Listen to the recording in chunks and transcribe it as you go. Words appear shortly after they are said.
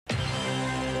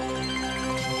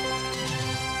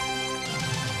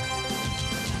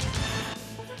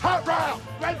Hot route!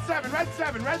 Red 7, red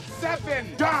 7, red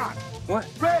 7! John! What?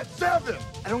 Red 7!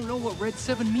 I don't know what red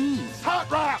 7 means. Hot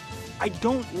route! I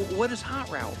don't. What is hot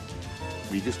route?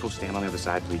 Will you just go stand on the other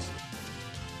side, please?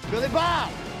 Billy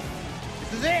Bob!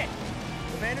 This is it!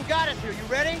 The man who got us here, you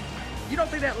ready? You don't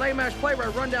think that lame-ass play where I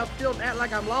run down field and act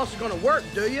like I'm lost is gonna work,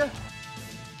 do you?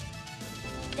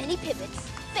 Then he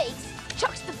pivots, fakes,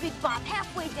 chucks the big bomb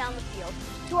halfway down the field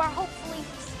to our hopefully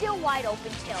still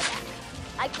wide-open tailback.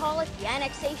 I call it the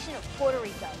annexation of Puerto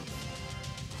Rico.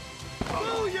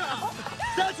 Booyah!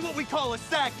 That's what we call a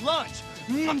sack lunch!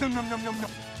 Nom, nom, nom, nom, nom,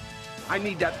 nom. I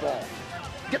need that ball.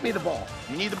 Get me the ball.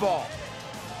 You need the ball.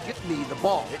 Get me the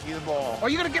ball. Get you the ball. Are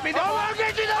you gonna get me the ball? I'll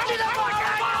get you the ball!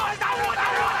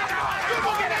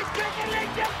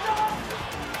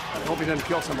 I hope he doesn't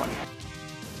kill somebody.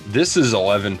 This is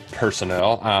 11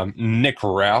 Personnel. I'm Nick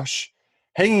Roush,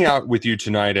 hanging out with you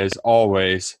tonight as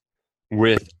always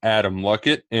with Adam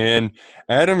Luckett. And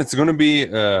Adam, it's going to be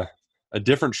a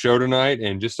different show tonight.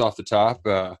 And just off the top,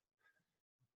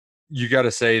 you got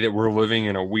to say that we're living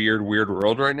in a weird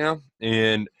world right now.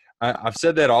 And I've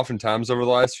said that oftentimes over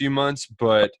the last few months,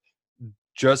 but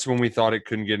just when we thought it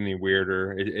couldn't get any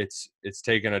weirder, it's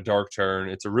taken a dark turn.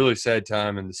 It's a really sad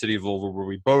time in the city of Louisville where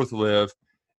we both live.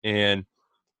 And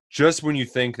just when you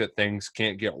think that things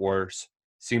can't get worse,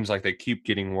 seems like they keep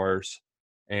getting worse.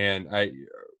 And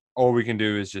all we can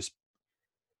do is just,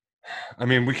 we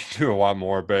can do a lot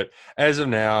more, but as of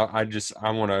now, I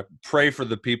want to pray for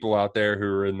the people out there who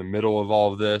are in the middle of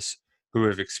all of this, who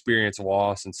have experienced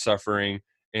loss and suffering.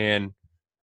 And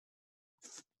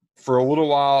for a little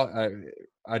while,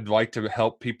 I'd like to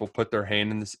help people put their head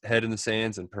in the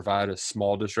sands and provide a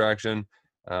small distraction.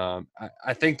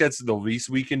 I think that's the least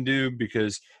we can do,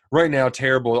 because right now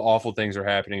terrible, awful things are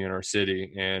happening in our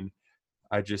city, and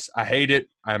I hate it.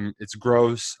 It's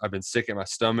gross. I've been sick at my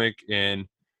stomach, and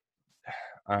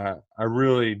I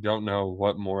really don't know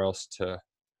what more else to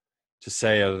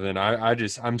say other than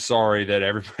I'm sorry that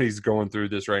everybody's going through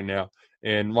this right now.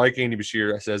 And like Andy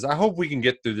Bashir says, I hope we can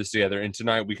get through this together, and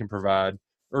tonight we can provide,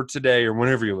 or today, or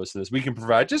whenever you listen to this, we can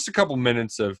provide just a couple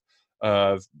minutes of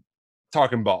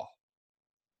talking ball.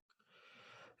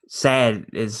 Sad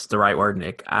is the right word,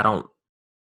 Nick. I don't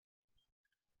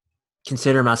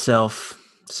consider myself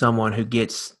someone who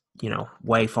gets,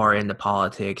 way far into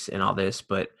politics and all this,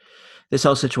 but this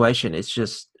whole situation, it's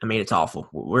just, it's awful.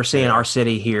 We're seeing our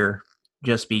city here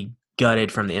just be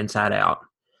gutted from the inside out.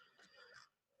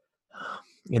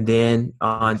 And then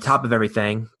on top of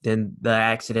everything, then the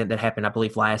accident that happened, I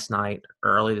believe, last night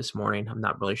or early this morning, I'm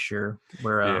not really sure,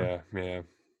 where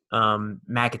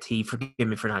McAtee, forgive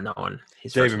me for not knowing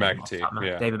his David first name.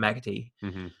 McAtee. David McAtee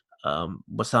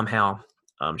was somehow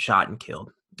shot and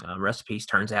killed. Rest in peace.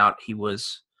 Turns out he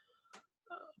was,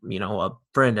 a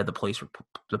friend of the police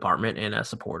department and a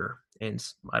supporter. And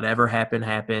whatever happened.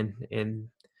 And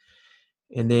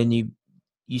then you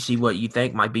see what you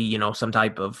think might be, some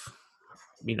type of,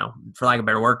 for lack of a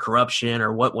better word, corruption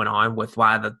or what went on with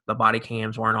why the body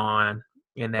cams weren't on.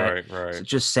 And that right. It's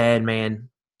just sad, man.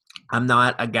 I'm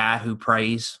not a guy who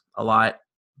prays a lot,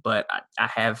 but I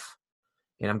have,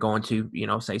 and I'm going to,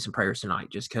 say some prayers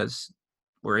tonight, just because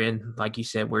we're in, like you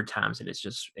said, weird times, and it's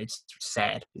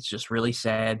sad. It's just really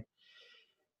sad.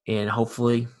 And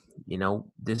hopefully,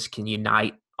 this can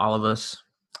unite all of us,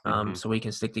 so we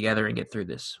can stick together and get through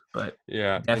this. But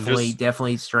yeah,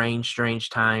 definitely strange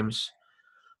times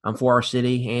for our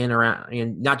city and around,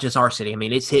 and not just our city.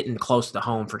 It's hitting close to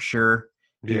home for sure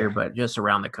here, but just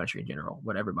around the country in general,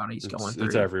 what everybody's going through.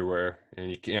 It's everywhere,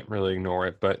 and you can't really ignore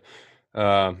it. But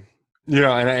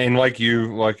and like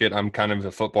you, I'm kind of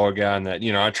a football guy, and that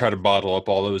I try to bottle up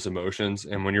all those emotions.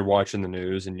 And when you're watching the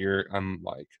news, and I'm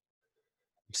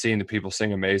seeing the people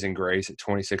sing Amazing Grace at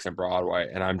 26 and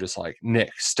Broadway, and I'm just like, Nick,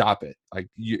 stop it.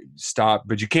 You stop,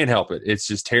 but you can't help it. It's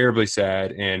just terribly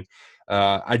sad. And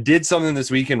I did something this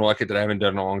weekend, that I haven't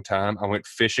done in a long time. I went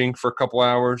fishing for a couple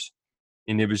hours,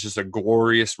 and it was just a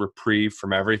glorious reprieve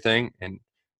from everything. And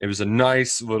it was a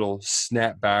nice little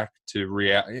snap back to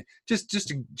reality, just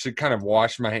to kind of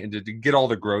wash my hand, to get all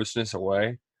the grossness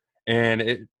away. And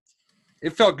it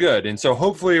felt good. And so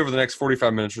hopefully over the next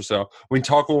 45 minutes or so, we can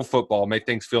talk a little football, make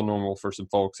things feel normal for some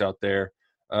folks out there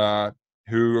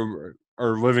who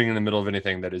are living in the middle of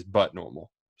anything that is but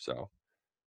normal. So,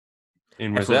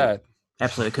 and with that,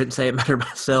 absolutely couldn't say it better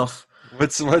myself.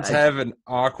 Let's have an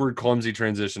awkward, clumsy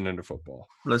transition into football.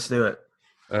 Let's do it.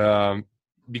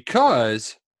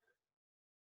 Because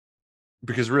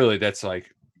really, that's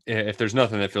if there's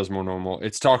nothing that feels more normal,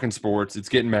 it's talking sports, it's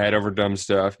getting mad over dumb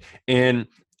stuff. And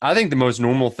I think the most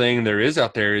normal thing there is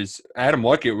out there is Adam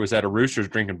Luckett was at a Roosters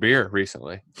drinking beer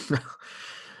recently.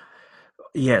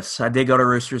 Yes, I did go to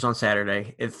Roosters on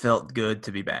Saturday. It felt good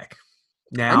to be back.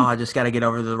 Now I just got to get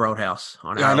over to the Roadhouse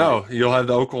on I our know you'll have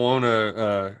the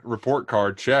Oklahoma report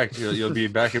card checked. You'll be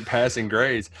back at passing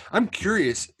grades. I'm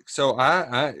curious. So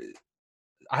I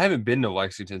haven't been to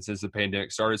Lexington since the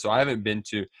pandemic started. So I haven't been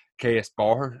to KS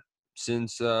Bar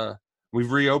since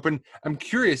we've reopened. I'm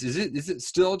curious. Is it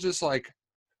still just like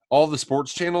all the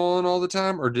sports channel on all the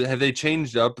time, or have they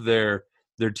changed up their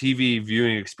TV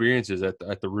viewing experiences at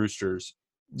the Roosters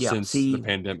Yeah, since the see,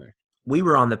 pandemic? we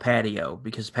were on the patio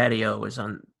because patio is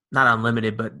not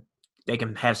unlimited, but they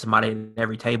can have somebody at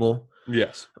every table.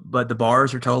 Yes. But the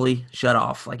bars are totally shut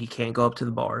off. Like you can't go up to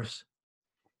the bars.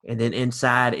 And then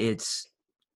inside it's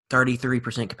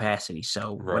 33% capacity.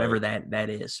 So whatever Right. that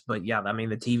is. But yeah, I mean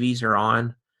the TVs are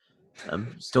on.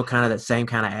 Still kind of that same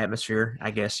kind of atmosphere,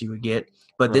 I guess you would get.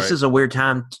 But this Right. is a weird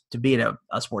time to be at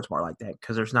a sports bar like that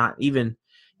because there's not, even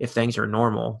if things are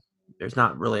normal, there's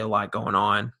not really a lot going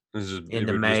on It into would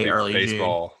just May, be early June.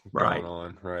 baseball Right. going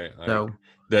on, right? Like So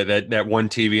that one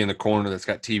TV in the corner that's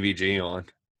got TVG on.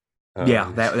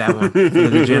 yeah, that one for the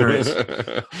degenerates.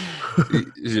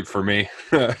 Is it for me?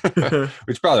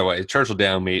 Which, by the way, Churchill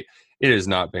Down meat, it has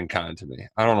not been kind to me.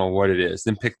 I don't know what it is.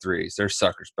 Them pick threes, they're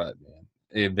suckers, but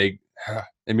man, they've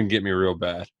been getting me real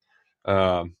bad.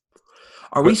 Are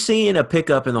we But seeing a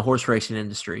pickup in the horse racing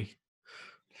industry?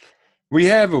 we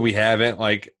have, but we haven't.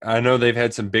 Like, I know they've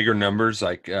had some bigger numbers.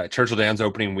 Like Churchill Downs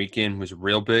opening weekend was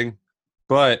real big,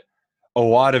 but a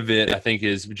lot of it, I think,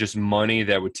 is just money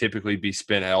that would typically be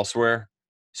spent elsewhere.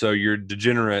 So your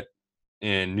degenerate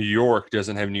in New York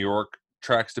doesn't have New York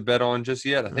tracks to bet on just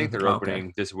yet. I think they're Okay.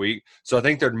 opening this week, so I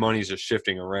think their money's just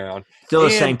shifting around. Still the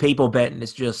And same people betting.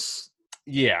 It's just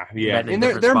yeah, betting in and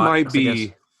different there spots, might I guess.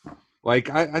 be like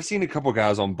I've seen a couple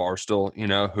guys on Barstool,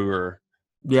 who are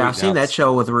Yeah, I've tweeting seen out. that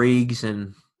show with Riggs and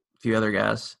a few other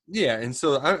guys. Yeah, and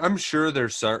so I'm sure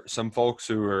there's some folks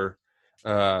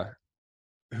uh,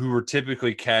 who are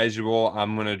typically casual.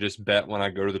 I'm going to just bet when I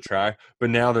go to the track,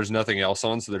 but now there's nothing else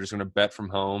on, so they're just going to bet from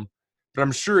home. But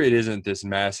I'm sure it isn't this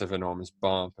massive, enormous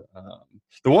bump.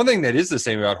 The one thing that is the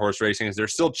same about horse racing is they're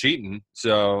still cheating.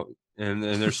 So, and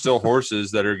there's still horses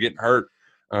that are getting hurt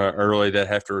early that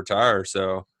have to retire.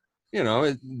 So,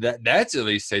 that's at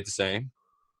least stayed the same.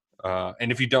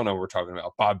 And if you don't know what we're talking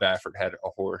about, Bob Baffert had a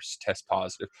horse test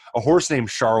positive. A horse named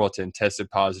Charlatan tested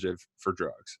positive for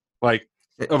drugs. Like,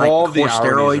 of Like all the horse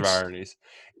ironies of steroids. ironies,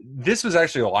 this was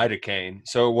actually a lidocaine.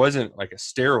 So it wasn't like a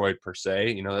steroid per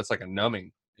se. That's like a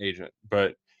numbing agent.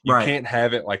 But you Right. can't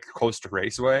have it like close to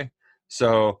raceway.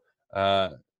 So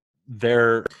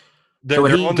they're So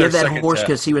would he on their give that second horse test.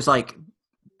 because he was like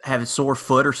having sore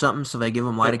foot or something? So they give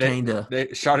him lidocaine to. They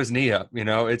shot his knee up.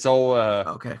 It's all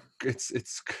Okay.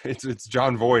 it's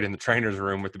John Voight in the trainer's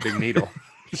room with the big needle,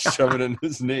 shove it in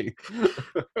his knee.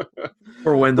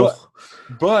 Or Wendell.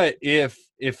 But if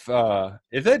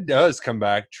that does come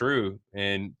back true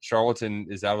and Charlatan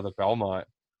is out of the Belmont,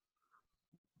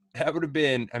 that would have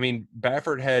been. I mean,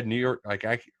 Baffert had New York.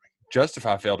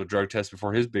 Justify failed a drug test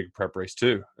before his big prep race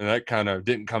too, and that kind of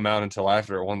didn't come out until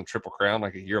after it won the Triple Crown,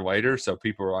 like a year later. So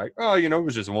people were like, "Oh, it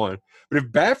was just one." But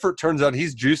if Baffert turns out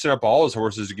he's juicing up all his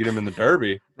horses to get him in the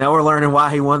Derby, Now we're learning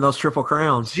why he won those Triple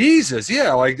Crowns. Jesus,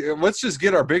 yeah, like let's just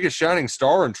get our biggest shining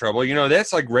star in trouble.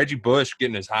 That's like Reggie Bush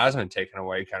getting his Heisman taken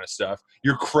away, kind of stuff.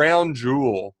 Your crown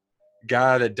jewel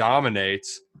guy that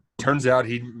dominates. Turns out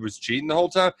he was cheating the whole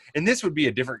time. And this would be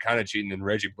a different kind of cheating than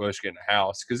Reggie Bush getting a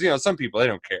house. Because, some people, they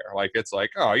don't care. Like, it's like,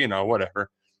 oh,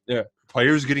 whatever. Yeah,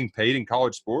 players getting paid in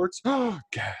college sports? Oh,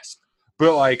 gasp.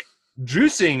 But, like,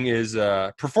 juicing is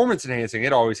performance enhancing.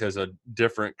 It always has a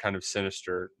different kind of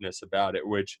sinisterness about it,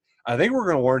 which I think we're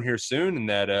going to learn here soon in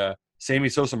that Sammy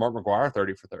Sosa, Mark McGuire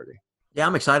 30 for 30. Yeah,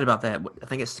 I'm excited about that. I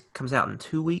think it comes out in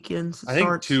 2 weekends. I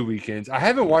think 2 weekends. I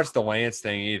haven't watched the Lance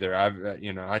thing either. I've,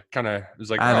 I kind of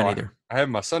was like, I haven't either. I have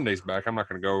my Sundays back. I'm not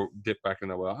going to go dip back in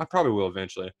the well. I probably will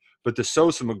eventually. But the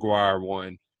Sosa McGuire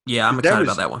one. Yeah, I'm excited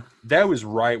about that one. That was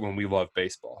right when we loved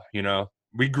baseball.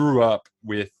 We grew up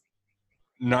with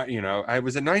not, I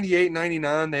was at 98,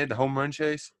 99. They had the home run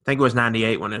chase. I think it was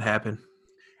 98 when it happened.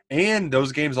 And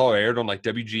those games all aired on like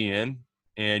WGN.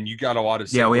 And you got a lot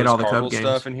of we had all the Cardinal Cub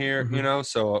stuff games in here,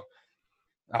 So,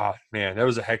 man, that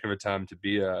was a heck of a time to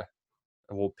be a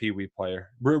little Pee Wee player.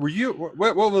 Were you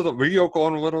were you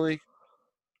Oklahoma Little League?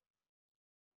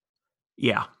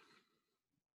 Yeah.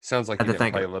 Sounds like you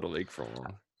didn't play Little League for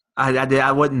long. I did.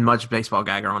 I wasn't much baseball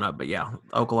guy growing up, but yeah,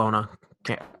 Oklahoma.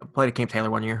 Played at Camp Taylor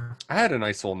one year. I had a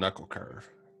nice little knuckle curve,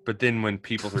 but then when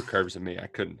people threw curves at me, I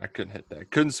couldn't hit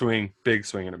that. Couldn't swing, big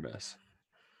swing and a miss.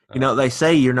 They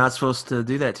say you're not supposed to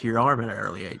do that to your arm at an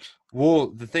early age. Well,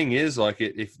 the thing is, like,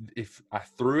 if I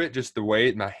threw it just the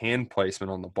way my hand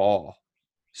placement on the ball,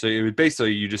 so it would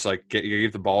basically you just like you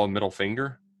give the ball a middle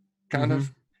finger, kind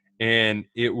of, and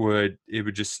it would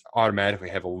just automatically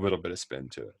have a little bit of spin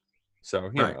to it. So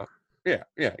Right.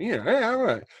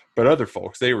 right. But other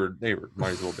folks, they were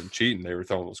might as well have been cheating. They were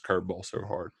throwing those curveballs so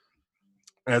hard.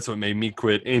 That's what made me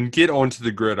quit and get onto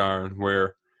the gridiron,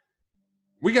 where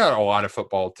we got a lot of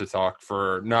football to talk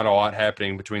for. Not a lot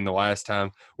happening between the last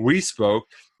time we spoke,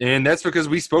 and that's because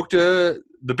we spoke to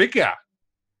the big guy,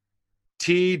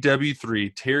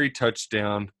 TW3, Terry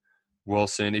Touchdown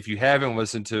Wilson. If you haven't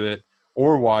listened to it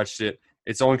or watched it,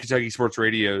 it's on Kentucky Sports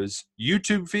Radio's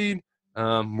YouTube feed.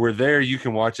 We're there. You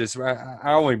can watch this.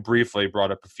 I only briefly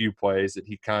brought up a few plays that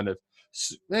he kind of,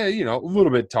 a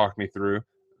little bit talked me through.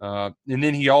 And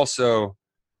then he also,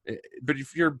 but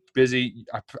if you're busy,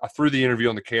 I threw the interview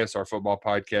on the KSR Football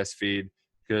Podcast feed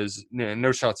because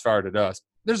no shots fired at us.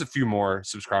 There's a few more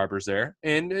subscribers there,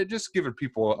 and just giving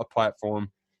people a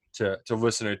platform to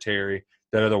listen to Terry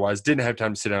that otherwise didn't have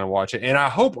time to sit down and watch it. And I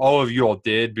hope all of you all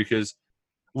did, because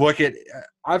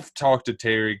I've talked to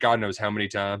Terry God knows how many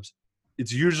times.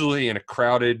 It's usually in a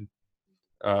crowded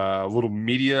little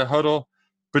media huddle.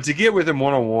 But to get with him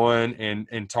one-on-one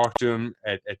and talk to him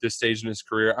at this stage in his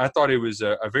career, I thought it was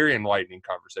a very enlightening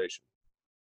conversation.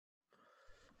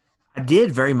 I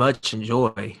did very much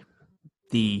enjoy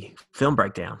the film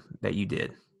breakdown that you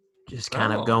did. Just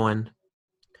kind of going,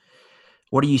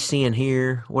 what are you seeing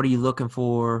here? What are you looking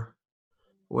for?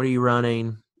 What are you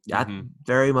running? I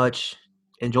very much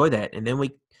enjoyed that. And then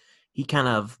he kind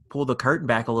of pulled the curtain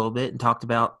back a little bit and talked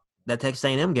about that Texas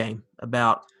A&M game,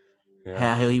 about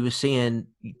how he was seeing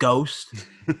ghosts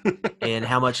and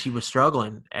how much he was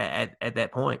struggling at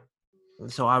that point.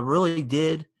 And so I really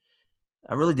did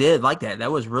like that.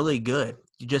 That was really good.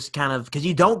 You just kind of, because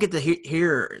you don't get to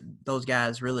hear those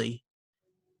guys really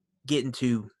get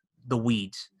into the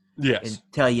weeds. Yes. And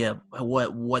tell you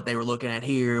what they were looking at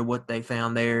here, what they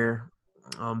found there,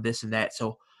 this and that.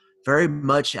 So very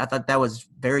much, I thought that was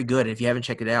very good. If you haven't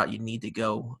checked it out, you need to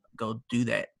go do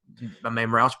that. I mean,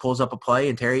 Roush pulls up a play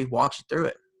and Terry walks you through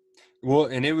it. Well,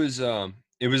 and it was one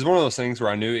of those things where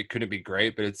I knew it couldn't be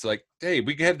great, but it's like, hey,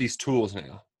 we can have these tools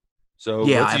now. So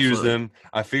let's use them.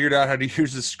 I figured out how to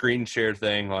use the screen share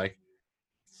thing like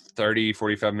 30,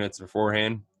 45 minutes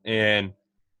beforehand. And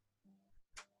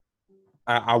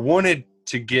I wanted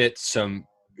to get some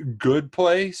good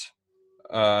plays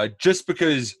just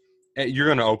because you're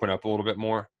going to open up a little bit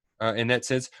more in that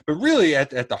sense. But really, at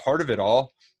the heart of it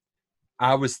all,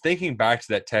 I was thinking back to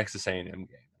that Texas A&M game.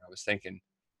 I was thinking,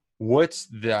 what's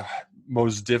the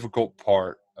most difficult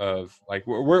part of, like,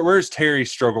 where's Terry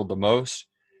struggled the most?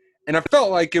 And I felt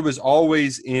like it was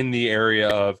always in the area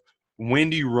of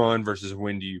when do you run versus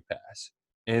when do you pass.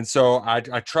 And so I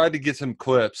tried to get some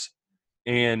clips,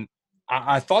 and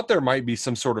I thought there might be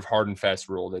some sort of hard and fast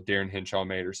rule that Darren Hinshaw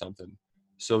made or something,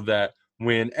 so that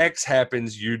when X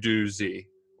happens, you do Z,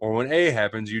 or when A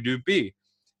happens, you do B.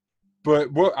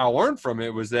 But what I learned from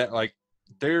it was that, like,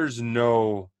 that's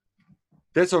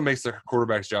what makes the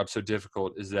quarterback's job so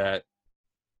difficult, is that,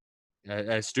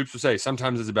 as Stoops would say,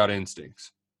 sometimes it's about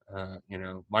instincts.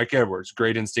 Mike Edwards,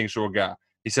 great instinctual guy.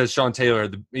 He says Sean Taylor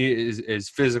is as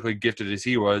physically gifted as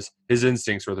he was, his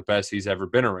instincts were the best he's ever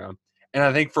been around. And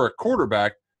I think for a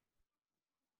quarterback,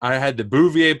 I had the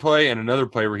Bouvier play and another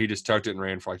play where he just tucked it and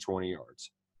ran for like 20 yards.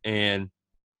 And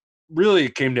really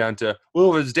it came down to,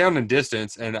 well, it was down in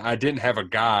distance and I didn't have a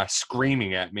guy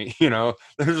screaming at me. There's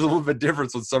a little bit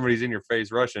difference when somebody's in your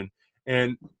face rushing.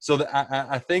 And so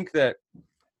I think that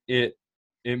it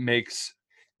makes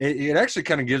it actually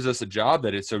kind of gives us a job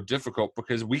that it's so difficult,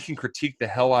 because we can critique the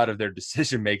hell out of their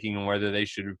decision making and whether they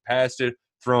should have passed it,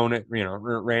 thrown it,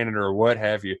 ran it, or what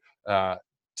have you,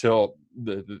 till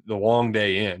the long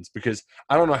day ends. Because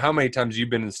I don't know how many times you've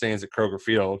been in the stands at Kroger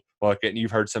Field, and you've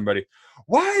heard somebody,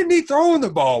 why isn't he throwing the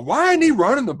ball? Why isn't he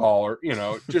running the ball? Or,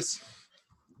 just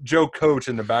Joe Coach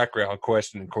in the background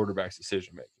questioning quarterback's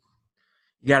decision making.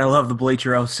 You got to love the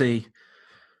Bleacher OC.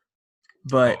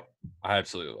 But I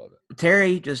absolutely love it.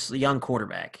 Terry, just a young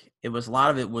quarterback. A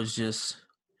lot of it was just,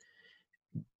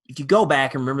 if you go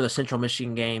back and remember the Central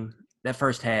Michigan game, that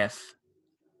first half,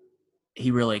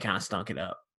 he really kind of stunk it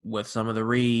up with some of the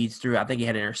reads through. I think he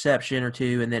had an interception or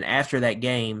two. And then after that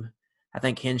game, I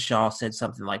think Henshaw said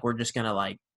something like, we're just going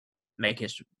to make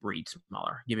his reads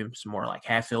smaller, give him some more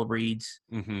half-field reads,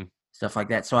 stuff like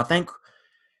that. So I think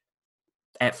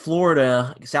at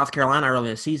Florida, South Carolina early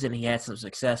in the season, he had some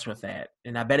success with that.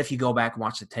 And I bet if you go back and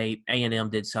watch the tape, A&M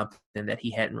did something that he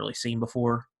hadn't really seen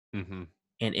before. And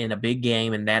in a big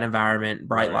game in that environment,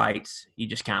 bright lights, he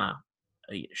just kind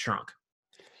of shrunk.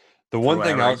 The for one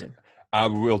thing whatever reason. I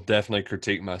will definitely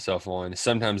critique myself on is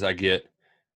sometimes I get,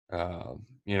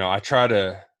 I try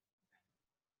to.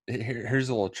 Here's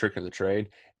a little trick of the trade.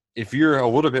 If you're a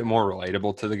little bit more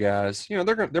relatable to the guys,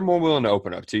 they're more willing to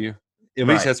open up to you. At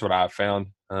least Right. that's what I've found.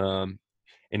 And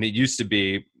it used to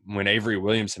be when Avery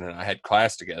Williamson and I had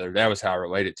class together, that was how I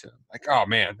related to him. Like, oh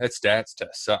man, that stats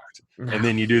test sucked. And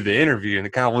then you do the interview and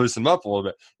it kind of loosen them up a little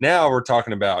bit. Now we're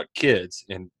talking about kids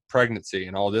and pregnancy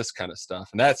and all this kind of stuff.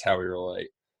 And that's how we relate.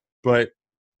 But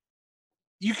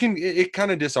it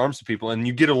kind of disarms people and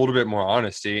you get a little bit more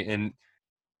honesty. And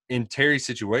in Terry's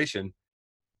situation,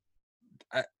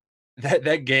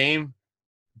 that game,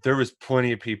 there was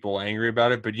plenty of people angry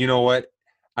about it. But you know what?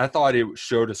 I thought it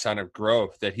showed a sign of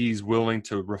growth that he's willing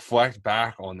to reflect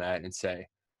back on that and say,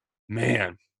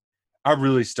 man, I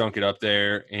really stunk it up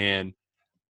there. And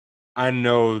I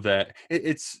know that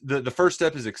it's the first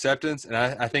step is acceptance. And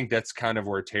I think that's kind of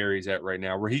where Terry's at right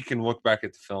now, where he can look back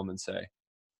at the film and say,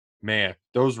 man,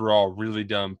 those were all really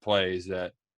dumb plays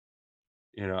that,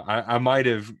 I might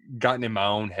have gotten in my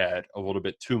own head a little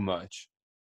bit too much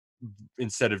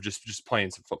instead of just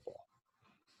playing some football.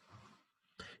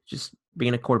 Just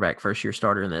being a quarterback, first year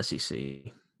starter in the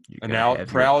SEC.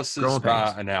 Paralysis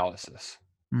by analysis.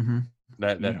 Mm-hmm.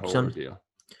 That whole ordeal.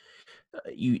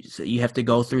 You have to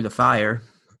go through the fire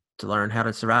to learn how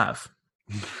to survive.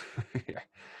 Yeah.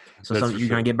 So you're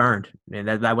going to get burned. And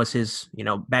that was his,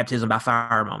 baptism by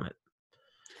fire moment.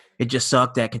 It just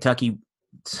sucked that Kentucky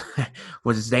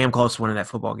was damn close to winning that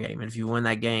football game. And if you win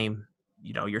that game,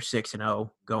 you're 6-0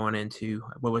 going into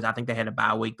I think they had a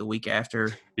bye week the week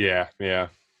after. Yeah.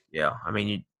 I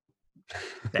mean,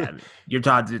 you're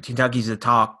taught that Kentucky's the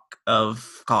talk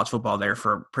of college football there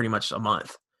for pretty much a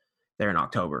month there in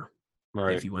October.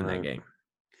 Right. If you win that game.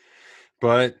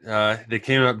 But they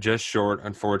came up just short,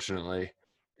 unfortunately.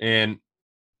 And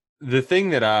the thing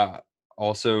that I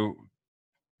also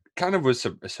kind of was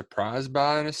surprised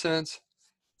by, in a sense,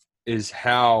 is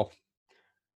how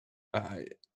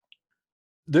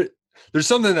there's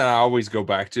something that I always go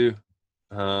back to,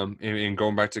 and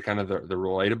going back to kind of the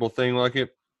relatable thing like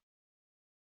it.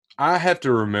 I have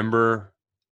to remember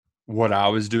what I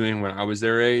was doing when I was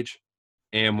their age.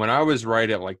 And when I was right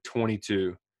at like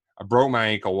 22, I broke my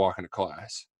ankle walking to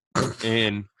class.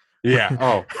 And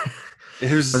yeah,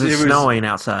 it was snowing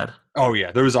outside. Oh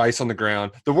yeah, there was ice on the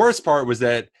ground. The worst part was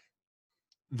that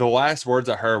the last words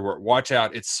I heard were, "Watch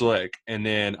out, it's slick." And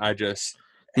then I just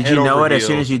did you know it as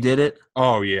soon as you did it?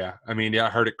 Oh yeah, I mean, I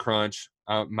heard it crunch.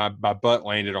 My butt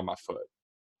landed on my foot,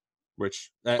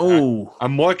 which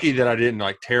I'm lucky that I didn't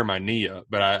like tear my knee up,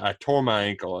 but I tore my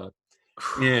ankle up,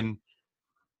 and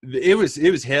it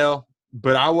was hell.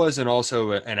 But I wasn't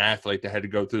also an athlete that had to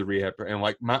go through the rehab, and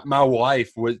like my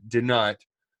life did not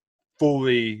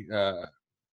fully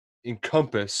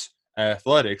encompass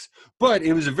athletics, but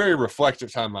it was a very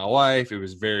reflective time in my life. It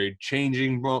was very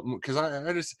changing because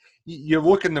I just you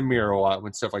look in the mirror a lot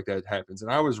when stuff like that happens,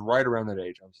 and I was right around that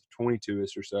age. I was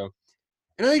 22ish or so,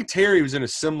 and I think Terry was in a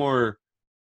similar.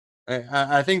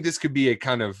 I think this could be a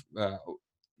kind of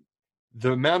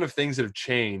the amount of things that have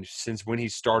changed since when he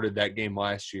started that game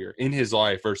last year in his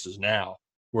life versus now,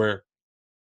 where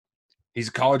he's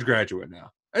a college graduate now.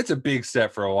 That's a big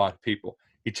step for a lot of people.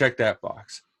 He checked that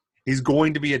box. He's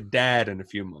going to be a dad in a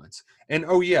few months. And,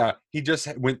 he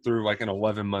just went through like an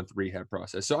 11-month rehab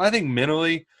process. So I think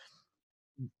mentally,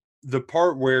 the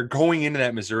part where going into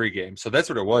that Missouri game, so that's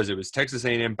what it was. It was Texas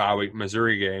A&M bye week,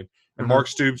 Missouri game. And Mark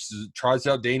Stoops tries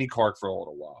out Danny Clark for a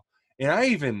little while.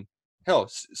 And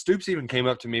Stoops even came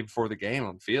up to me before the game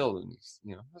on the field and,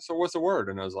 so what's the word?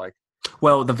 And I was like.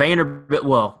 Well,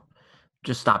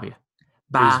 just stop you.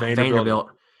 By Vanderbilt.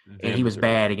 And he was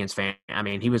bad against I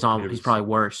mean, he's probably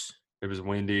worse. It was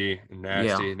windy and nasty.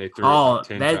 Yeah. And they threw it like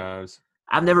 10 times.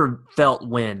 I've never felt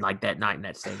wind like that night in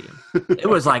that stadium. It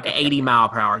was like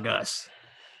 80-mile-per-hour gusts.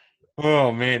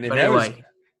 Oh, man. And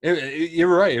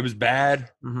you're right. It was bad.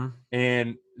 Mm-hmm.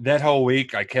 And that whole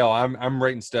week, I'm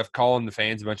writing stuff, calling the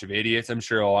fans a bunch of idiots. I'm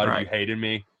sure a lot of you hated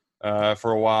me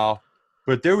for a while.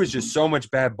 But there was just so much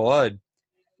bad blood.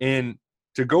 And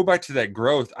to go back to that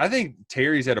growth, I think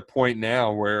Terry's at a point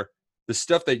now where the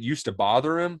stuff that used to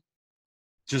bother him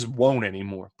just won't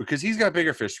anymore because he's got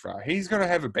bigger fish to fry. He's going to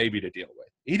have a baby to deal with.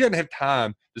 He doesn't have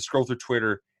time to scroll through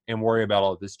Twitter and worry about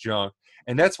all this junk.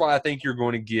 And that's why I think you're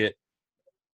going to get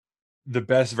the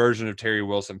best version of Terry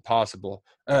Wilson possible.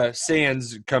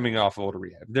 Sans coming off a little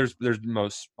rehab. There's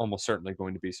almost certainly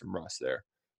going to be some rust there.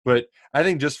 But I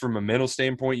think just from a mental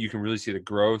standpoint, you can really see the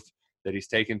growth that he's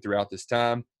taken throughout this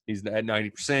time. He's at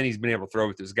 90%. He's been able to throw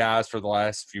with his guys for the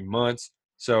last few months.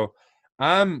 So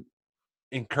I'm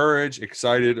encouraged,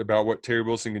 excited about what Terry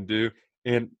Wilson can do.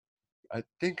 And I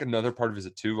think another part of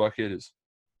it too, Luckett, is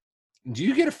do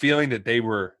you get a feeling that they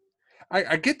were –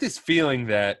 I get this feeling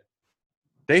that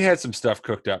they had some stuff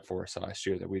cooked up for us last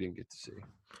year that we didn't get to see.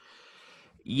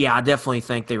 Yeah, I definitely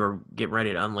think they were getting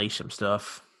ready to unleash some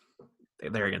stuff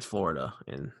there against Florida,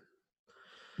 and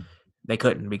they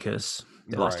couldn't because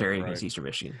they lost their against Eastern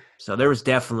Michigan. So there was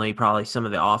definitely probably some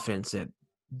of the offense that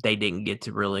they didn't get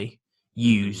to really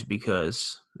use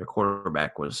because their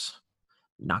quarterback was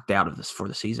knocked out of this for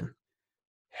the season.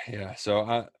 Yeah,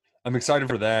 so I'm excited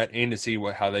for that and to see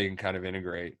how they can kind of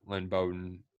integrate Lynn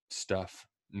Bowden stuff,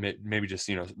 maybe just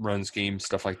run scheme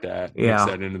stuff like that, mix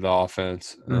that into the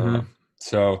offense.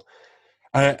 So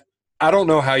I don't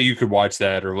know how you could watch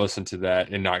that or listen to that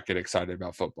and not get excited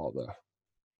about football though.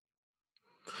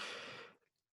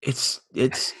 It's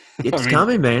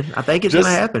coming, man. I think it's going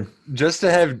to happen. Just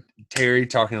to have Terry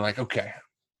talking like, okay,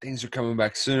 things are coming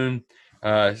back soon.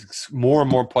 More and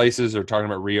more places are talking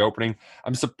about reopening.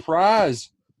 I'm surprised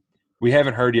we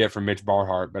haven't heard yet from Mitch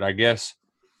Barnhart, but I guess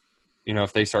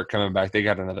if they start coming back, they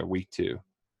got another week too.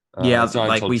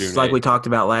 Like we talked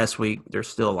about last week, there's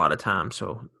still a lot of time,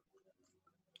 so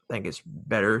I think it's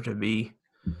better to be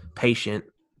patient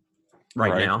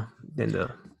right now than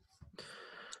to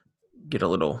get a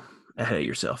little ahead of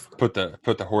yourself. Put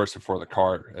the horse before the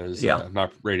cart, as my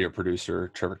radio producer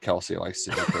Trevor Kelsey likes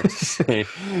to say.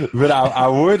 But I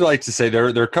would like to say there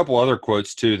are a couple other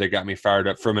quotes too that got me fired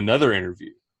up from another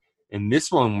interview, and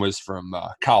this one was from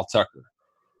Kyle Tucker.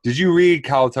 Did you read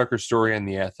Kyle Tucker's story on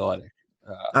The Athletic?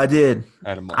 I did.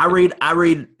 Adam I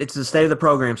read. It's the State of the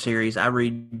Program series. I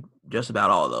read just about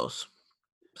all of those.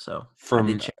 So I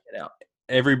did check it out.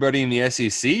 Everybody in the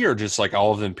SEC, or just like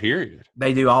all of them? Period.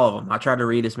 They do all of them. I try to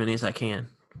read as many as I can.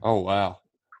 Oh wow!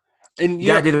 And you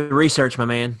gotta do the research, my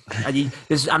man.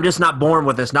 I'm just not born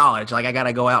with this knowledge. Like I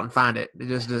gotta go out and find it. It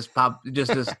just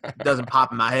doesn't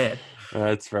pop in my head.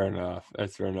 That's fair enough.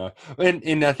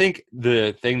 And I think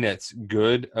the thing that's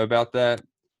good about that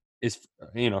is,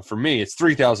 for me, it's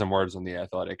 3,000 words on The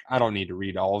Athletic. I don't need to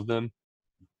read all of them.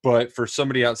 But for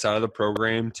somebody outside of the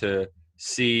program to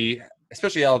see,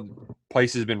 especially how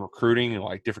places have been recruiting and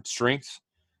like different strengths,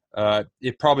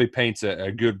 it probably paints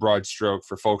a good broad stroke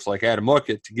for folks like Adam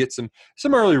Luckett to get some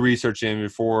early research in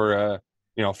before,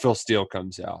 Phil Steele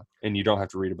comes out and you don't have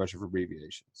to read a bunch of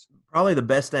abbreviations. Probably the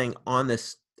best thing on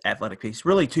this Athletic piece,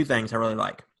 really two things I really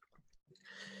like.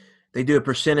 They do a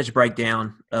percentage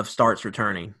breakdown of starts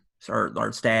returning or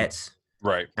stats.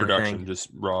 Right, production, just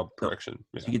raw production.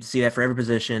 So you get to see that for every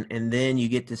position, and then you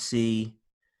get to see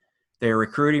their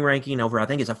recruiting ranking over, I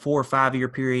think it's a 4 or 5 year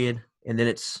period, and then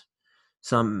it's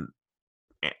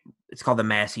called the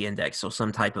Massey Index, so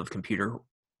some type of computer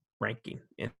ranking.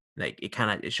 And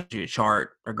it shows you a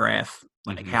chart, a graph,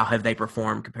 like how have they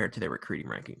performed compared to their recruiting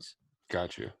rankings.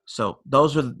 Got you. So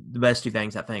those are the best two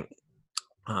things I think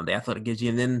the Athletic gives you.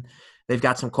 And then they've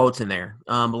got some quotes in there.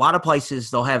 A lot of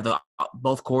places they'll have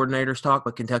both coordinators talk,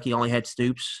 but Kentucky only had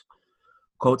Stoops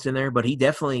quotes in there. But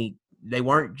they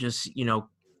weren't just,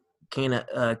 can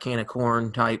of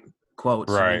corn type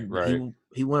quotes. Right.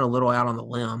 He went a little out on the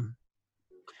limb.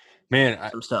 Man,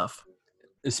 some stuff.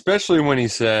 Especially when he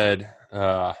said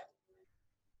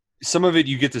some of it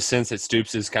you get the sense that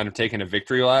Stoops is kind of taking a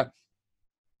victory lap,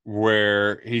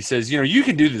 where he says, you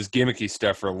can do this gimmicky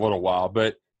stuff for a little while,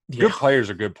 but good players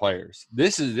are good players.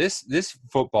 This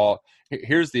football.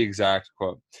 Here's the exact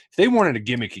quote. If they wanted a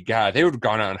gimmicky guy, they would have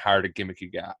gone out and hired a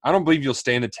gimmicky guy. I don't believe you'll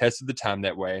stand the test of the time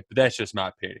that way, but that's just my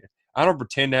opinion. I don't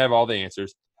pretend to have all the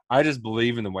answers. I just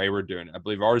believe in the way we're doing it. I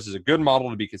believe ours is a good model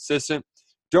to be consistent.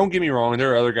 Don't get me wrong.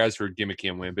 There are other guys who are gimmicky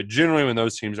and win, but generally when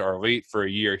those teams are elite for a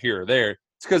year here or there,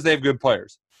 it's because they have good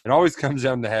players. It always comes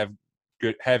down to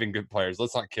having good players.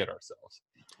 Let's not kid ourselves.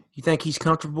 You think he's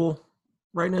comfortable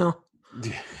right now?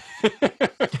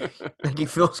 Think he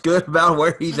feels good about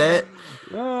where he's at?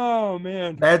 Oh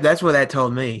man, that's what that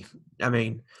told me. I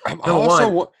mean,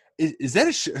 is that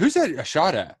who's that a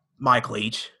shot at? Mike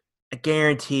Leach. I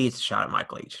guarantee it's a shot at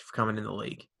Mike Leach for coming in the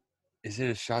league. Is it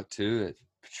a shot too at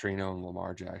Petrino and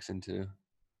Lamar Jackson too?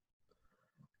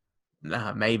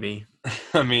 Nah, maybe.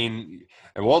 I mean,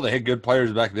 they had good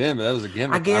players back then, but that was a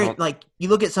gimmick. I guarantee, you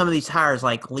look at some of these hires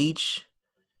like Leach,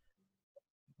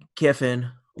 Kiffin.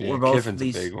 Yeah, we're both Kiffin's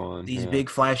a big one. These big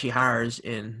flashy hires,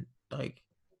 and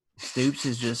Stoops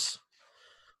is just,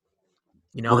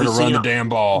 we're gonna run the damn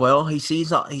ball. Well, he's seeing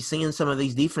some of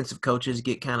these defensive coaches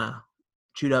get kind of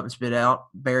chewed up and spit out.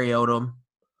 Barry Odom,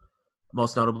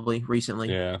 most notably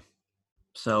recently. Yeah.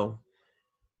 So,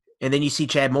 and then you see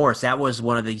Chad Morris. That was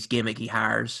one of these gimmicky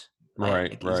hires.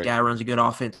 This guy runs a good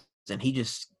offense, and he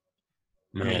just,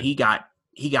 he got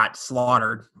he got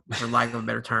slaughtered, for lack of a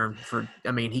better term.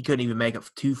 He couldn't even make it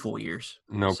 2 full years.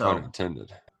 No pun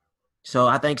intended. So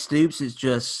I think Stoops is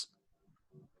just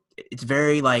 – it's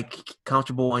very, like,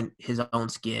 comfortable in his own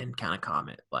skin kind of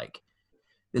comment. Like,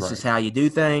 this is how you do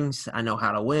things. I know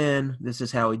how to win. This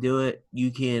is how we do it.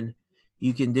 You can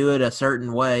do it a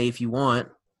certain way if you want,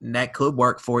 and that could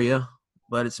work for you.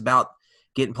 But it's about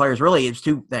getting players. Really, it's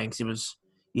 2 things. It was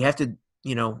you have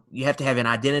to have an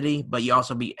identity, but you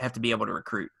also have to be able to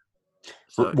recruit.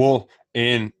 So, well,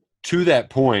 and to that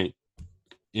point,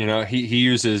 he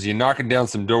uses you knocking down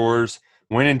some doors,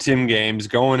 winning 10 games,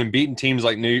 going and beating teams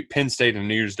like Penn State and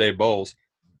New Year's Day Bowls.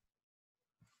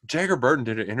 Jagger Burton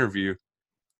did an interview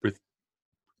with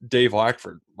Dave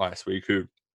Lackford last week, who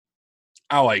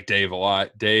I like Dave a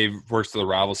lot. Dave works for the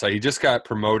rival site. He just got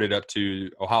promoted up to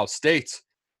Ohio State's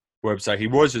website. He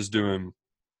was just doing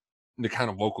the kind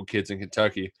of local kids in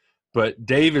Kentucky. But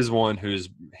Dave is one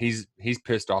he's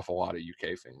pissed off a lot of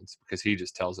UK fans because he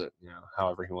just tells it,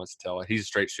 however he wants to tell it. He's a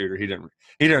straight shooter. He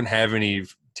doesn't have any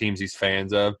teams he's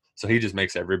fans of, so he just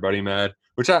makes everybody mad,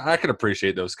 which I can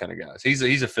appreciate those kind of guys. He's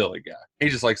a Philly guy. He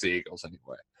just likes the Eagles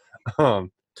anyway.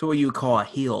 So what you would call a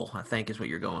heel, I think, is what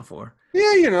you're going for.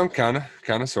 Yeah, kind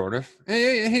of, sort of.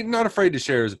 He's not afraid to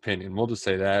share his opinion. We'll just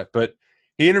say that. But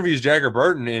he interviews Jagger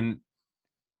Burton, and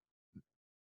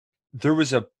there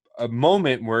was a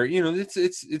moment where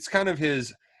it's kind of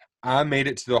his. I made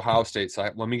it to the Ohio State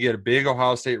site. Let me get a big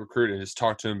Ohio State recruit and just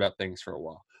talk to him about things for a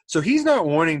while. So he's not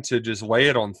wanting to just lay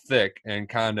it on thick and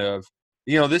kind of,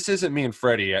 this isn't me and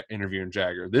Freddie interviewing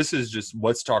Jagger. This is just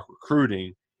let's talk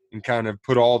recruiting and kind of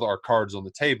put all our cards on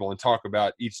the table and talk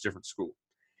about each different school.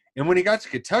 And when he got to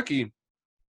Kentucky,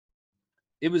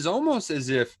 it was almost as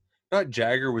if not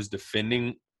Jagger was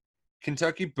defending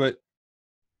Kentucky, but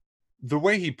the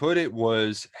way he put it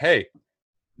was, hey,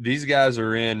 these guys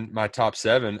are in my top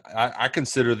 7. I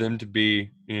consider them to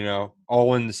be,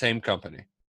 all in the same company.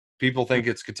 People think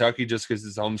it's Kentucky just because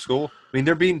it's home school. I mean,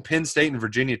 they're beating Penn State and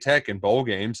Virginia Tech in bowl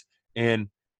games. And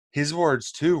his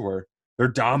words, too, were they're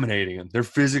dominating them. They're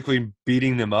physically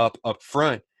beating them up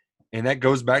front. And that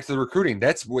goes back to the recruiting.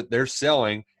 That's what they're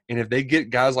selling. And if they get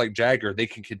guys like Jagger, they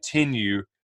can continue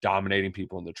dominating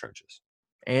people in the trenches.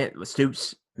 And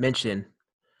Stoops mentioned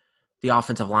the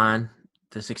offensive line,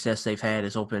 the success they've had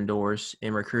has opened doors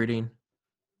in recruiting.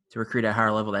 To recruit at a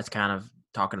higher level, that's kind of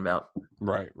talking about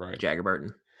right. Jagger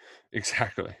Burton.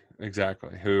 Exactly.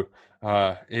 Who,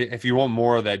 if you want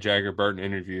more of that Jagger Burton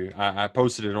interview, I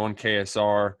posted it on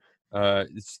KSR.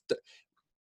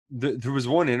 There was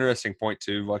one interesting point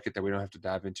too, Luckett, that we don't have to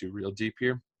dive into real deep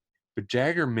here. But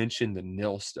Jagger mentioned the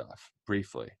nil stuff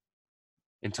briefly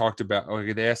and talked about,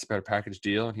 they asked about a package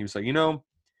deal, and he was like,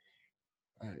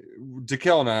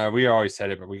 DeKell and I, we always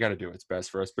said it, but we got to do what's best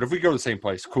for us. But if we go to the same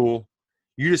place, cool.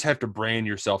 You just have to brand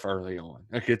yourself early on.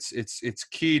 Like it's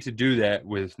key to do that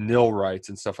with nil rights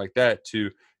and stuff like that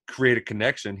to create a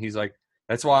connection. He's like,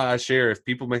 that's why I share. If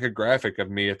people make a graphic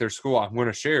of me at their school, I'm going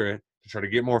to share it to try to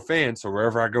get more fans. So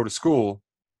wherever I go to school,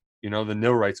 the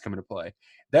nil rights come into play.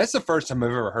 That's the first time I've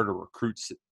ever heard a recruit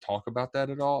talk about that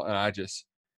at all. And I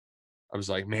was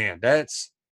like, man,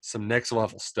 that's some next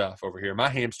level stuff over here. My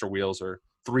hamster wheels are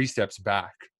 3 steps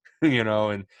back,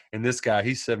 and this guy,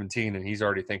 he's 17 and he's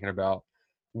already thinking about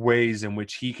ways in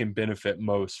which he can benefit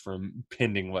most from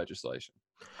pending legislation.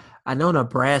 I know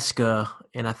Nebraska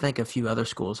and I think a few other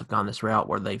schools have gone this route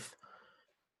where they've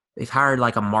hired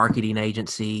like a marketing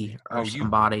agency or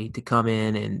somebody to come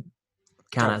in and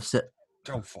kind of sit.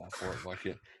 Don't fall for it,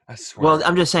 Luckett. I swear. Well,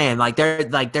 I'm just saying,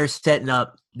 they're setting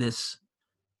up this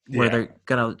where they're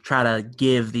gonna try to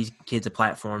give these kids a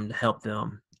platform to help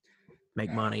them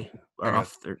make money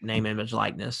off their name, image,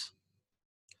 likeness.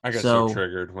 I got so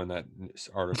triggered when that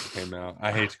article came out.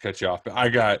 I hate to cut you off, but I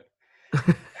got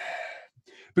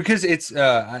because it's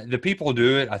the people who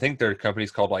do it. I think their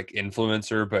company's called like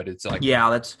Influencer, but it's like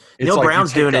that's Neil like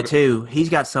Brown's doing it too. He's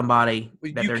got somebody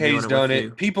that UK's done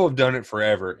it. People have done it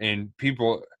forever, and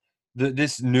people.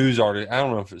 This news article, I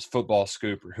don't know if it was Football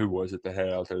Scoop or who was it that had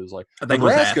out there. It was like, I think it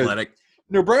was Athletic.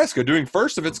 Nebraska doing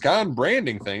first of its kind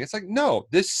branding thing. It's like, no,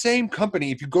 this same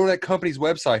company, if you go to that company's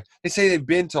website, they say they've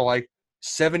been to like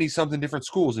 70-something different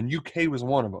schools, and UK was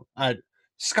one of them.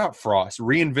 Scott Frost,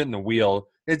 reinventing the wheel.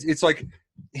 It's like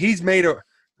he's made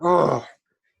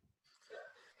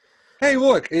hey,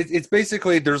 look, it's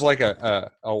basically there's like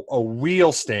a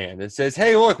wheel stand. It says,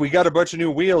 hey, look, we got a bunch of new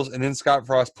wheels. And then Scott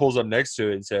Frost pulls up next to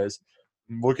it and says,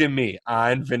 look at me.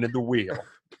 I invented the wheel.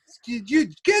 You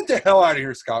get the hell out of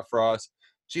here, Scott Frost.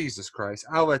 Jesus Christ.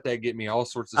 I'll let that get me all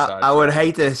sorts of sides. I would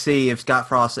hate to see if Scott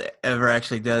Frost ever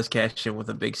actually does catch him with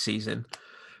a big season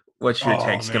What's your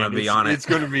take's gonna be on it? It's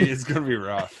gonna be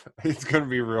rough. It's gonna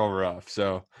be real rough.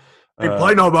 So Ain't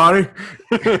play nobody.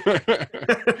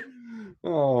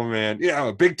 Oh man,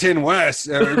 yeah, Big Ten West.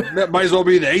 That might as well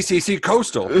be the ACC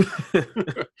Coastal.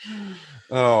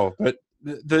 But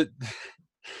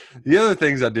the other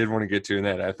things I did want to get to in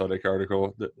that athletic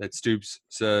article that Stoops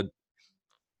said,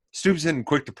 Stoops isn't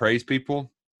quick to praise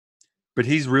people, but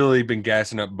he's really been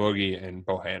gassing up Boogie and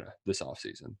Bohanna this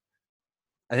offseason.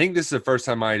 I think this is the first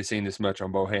time I had seen this much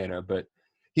on Bohanna, but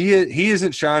he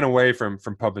isn't shying away from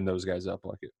pumping those guys up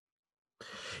like it.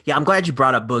 Yeah, I'm glad you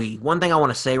brought up Boogie. One thing I want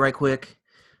to say right quick,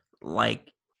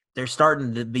 like there's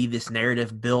starting to be this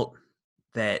narrative built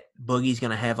that Boogie's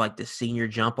going to have like this senior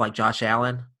jump like Josh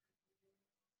Allen.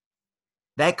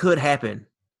 That could happen,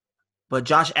 but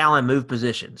Josh Allen moved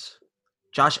positions.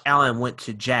 Josh Allen went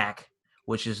to Jack,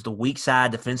 which is the weak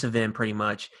side defensive end pretty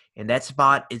much, and that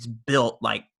spot is built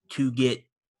like to get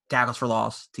tackles for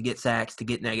loss, to get sacks, to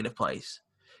get negative plays.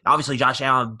 Obviously, Josh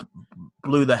Allen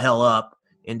blew the hell up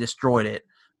and destroyed it,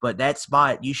 but that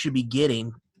spot you should be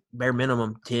getting bare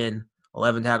minimum 10,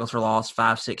 11 tackles for loss,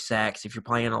 5, 6 sacks if you're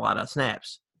playing a lot of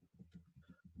snaps.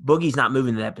 Boogie's not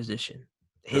moving to that position.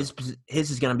 His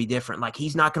is going to be different. Like,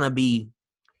 he's not going to be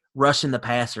rushing the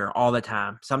passer all the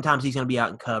time. Sometimes he's going to be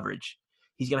out in coverage.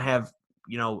 He's going to have,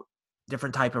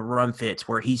 different type of run fits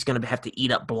where he's going to have to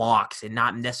eat up blocks and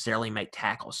not necessarily make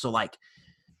tackles. So, like,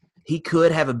 he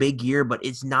could have a big year, but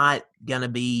it's not going to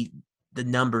be the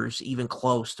numbers even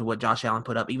close to what Josh Allen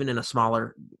put up, even in a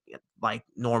smaller, like,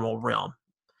 normal realm.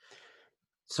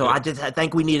 So I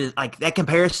think we needed, like, that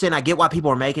comparison. I get why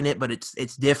people are making it, but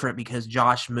it's different because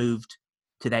Josh moved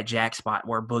to that Jack spot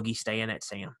where Boogie's staying at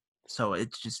Sam. So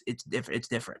it's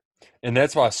different. And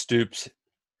that's why Stoops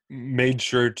made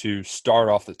sure to start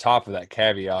off the top of that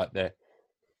caveat that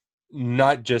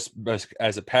not just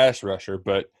as a pass rusher,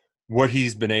 but what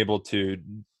he's been able to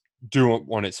do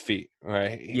on his feet,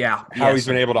 right? Yeah. How he's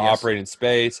been able to operate in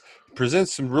space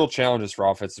presents some real challenges for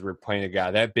offenses. We're playing a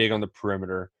guy that big on the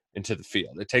perimeter into the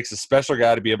field. It takes a special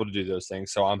guy to be able to do those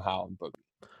things. So I'm high on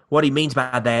Boogie. What he means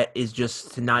by that is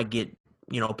just to not get,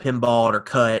 pinballed or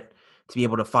cut, to be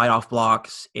able to fight off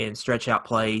blocks and stretch out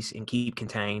plays and keep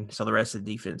contained so the rest of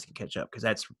the defense can catch up, because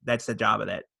that's the job of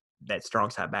that strong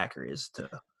side backer, is to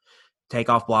take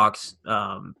off blocks,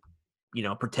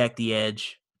 protect the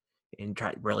edge and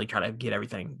try to get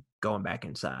everything going back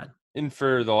inside. And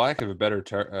for the lack of a better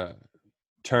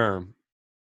term,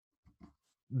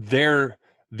 they're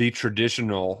the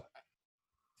traditional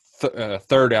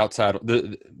third outside.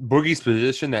 The Boogie's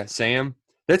position, that Sam,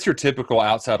 that's your typical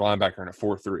outside linebacker in a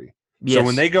 4-3. Yes. So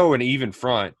when they go an even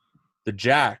front, the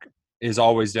Jack is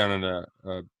always down in a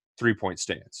 3-point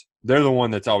stance. They're the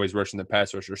one that's always rushing the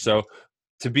pass rusher. So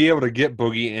to be able to get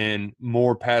Boogie in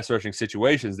more pass rushing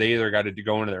situations, they either got to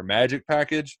go into their magic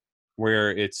package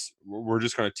where we're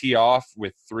just going to tee off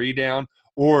with 3 down,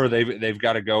 or they've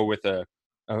got to go with a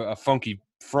funky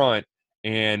front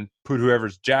and put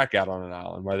whoever's Jack out on an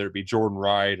island, whether it be Jordan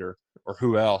Wright or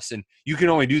who else. And you can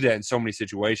only do that in so many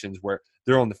situations where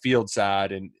they're on the field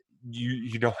side and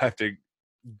you don't have to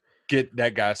get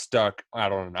that guy stuck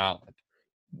out on an island.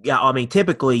 Yeah, I mean,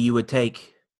 typically you would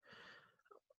take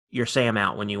your Sam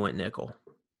out when you went nickel.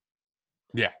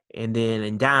 Yeah. And then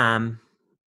in dime,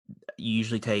 you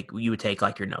would take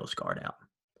like your nose guard out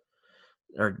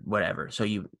or whatever. So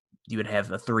you would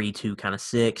have a 3-2 kind of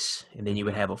 6, and then you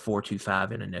would have a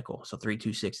 4-2-5 in a nickel. So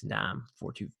 3-2-6 in dime,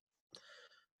 4-2-5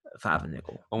 in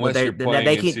nickel. Unless you're playing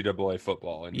NCAA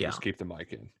football and you just keep the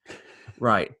mic in.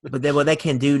 Right. But then what they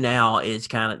can do now is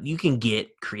kind of, you can get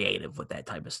creative with that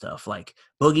type of stuff. Like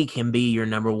Boogie can be your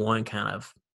number one kind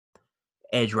of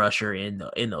edge rusher in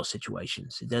those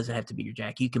situations. It doesn't have to be your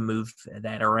Jack. You can move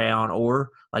that around, or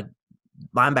like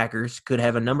linebackers could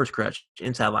have a numbers crutch,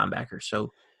 inside linebackers.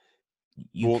 So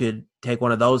you could take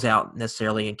one of those out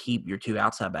necessarily and keep your 2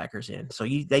 outside backers in. So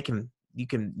you can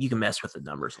mess with the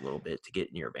numbers a little bit to get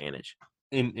in your advantage.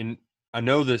 And I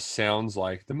know this sounds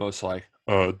like the most like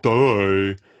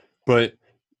duh, but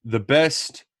the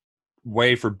best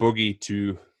way for Boogie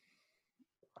to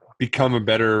become a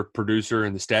better producer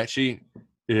in the stat sheet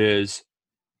is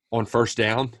on first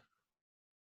down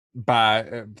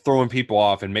by throwing people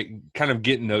off and kind of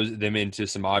getting them into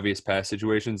some obvious pass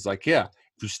situations. Like, yeah,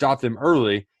 if you stop them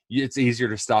early, it's easier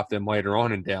to stop them later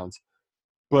on in downs.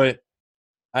 But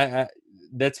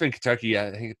that's been Kentucky,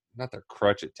 I think, not their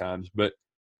crutch at times, but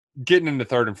getting into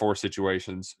 3rd and 4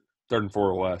 situations, 3rd and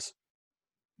 4 or less,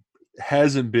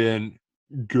 hasn't been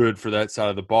good for that side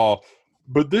of the ball.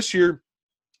 But this year,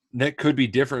 that could be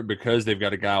different because they've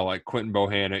got a guy like Quentin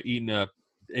Bohanna eating up.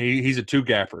 He's a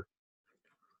 2-gapper.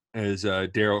 as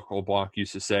Daryl LeBlanc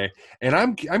used to say. And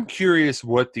I'm curious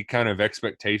what the kind of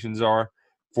expectations are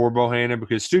for Bohanna,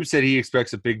 because Stoops said he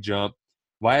expects a big jump.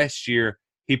 Last year,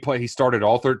 he started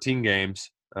all 13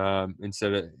 games.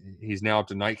 Instead of he's now up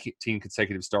to 19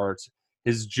 consecutive starts.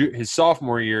 His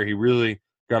sophomore year, he really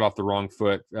got off the wrong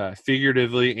foot,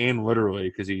 figuratively and literally,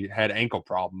 because he had ankle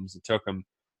problems. It took him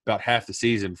about half the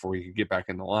season before he could get back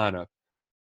in the lineup.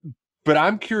 But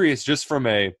I'm curious, just from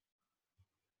a – I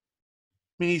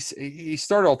mean, he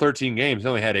started all 13 games,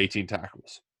 only had 18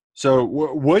 tackles. So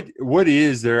what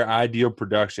is their ideal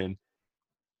production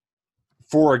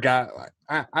for a guy?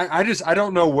 I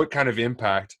don't know what kind of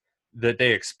impact that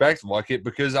they expect Luckett,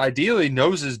 because ideally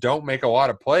noses don't make a lot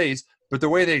of plays, but the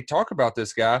way they talk about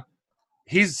this guy,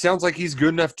 sounds like he's good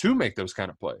enough to make those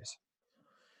kind of plays.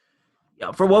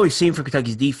 Yeah, from what we've seen from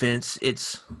Kentucky's defense,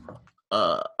 it's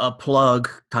a plug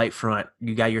type front.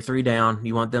 You got your 3 down.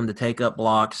 You want them to take up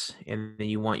blocks, and then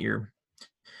you want your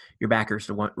backers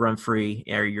to run free,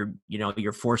 or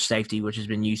your forced safety, which has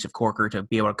been use of Corker, to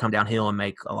be able to come downhill and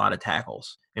make a lot of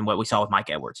tackles. And what we saw with Mike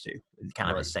Edwards too,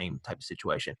 kind of the same type of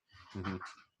situation. Mm-hmm.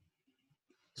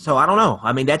 So I don't know.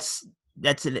 I mean, that's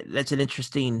an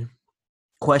interesting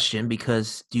question,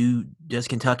 because does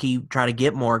Kentucky try to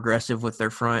get more aggressive with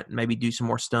their front, maybe do some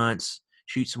more stunts,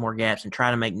 shoot some more gaps, and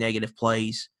try to make negative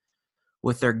plays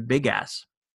with their big guys?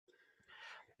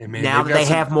 And man, now that they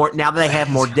have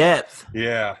more depth,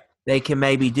 yeah, they can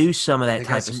maybe do some of that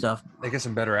type of stuff. They get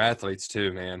some better athletes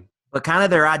too, man. But kind of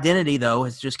their identity, though,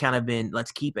 has just kind of been,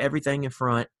 let's keep everything in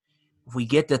front. If we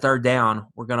get the 3rd down,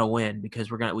 we're going to win,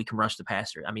 because we can rush the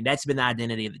passer. I mean, that's been the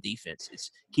identity of the defense.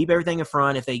 It's keep everything in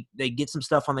front. If they get some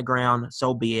stuff on the ground,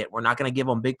 so be it. We're not going to give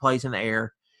them big plays in the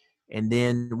air. And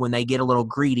then when they get a little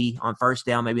greedy on 1st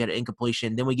down, maybe at an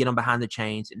incompletion, then we get them behind the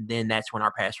chains, and then that's when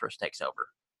our pass rush takes over.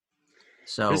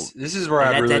 So this is where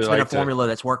that's been a formula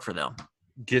that's worked for them.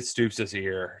 Get Stoops this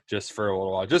year just for a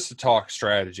little while, just to talk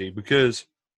strategy, because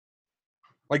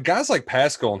like guys like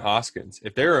Pascal and Hoskins,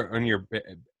 if they're on your,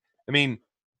 I mean,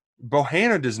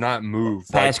 Bohanna does not move.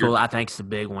 Pascal, I think, is the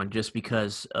big one, just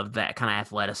because of that kind of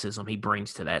athleticism he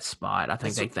brings to that spot. I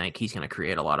think they think he's going to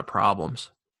create a lot of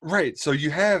problems. Right. So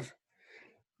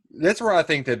that's where I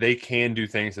think that they can do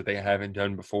things that they haven't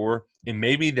done before. And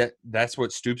maybe that's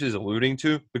what Stoops is alluding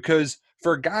to, because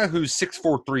for a guy who's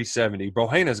 6'4", 370,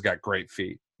 Bohanna's got great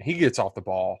feet. He gets off the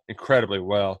ball incredibly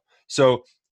well. So,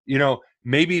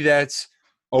 maybe that's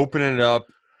opening up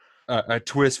a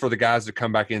twist for the guys to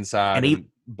come back inside. And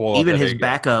even his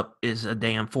backup is a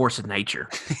damn force of nature.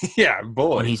 Yeah,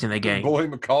 Bully. When he's in the game. Bully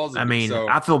McCall's.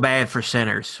 I feel bad for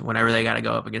centers whenever they got to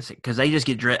go up against it, because they just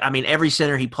get – I mean, every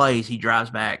center he plays, he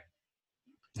drives back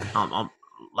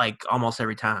like almost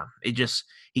every time.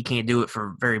 He can't do it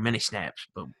for very many snaps,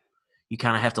 but you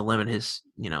kind of have to limit his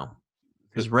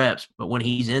reps. But when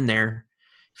he's in there,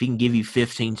 if he can give you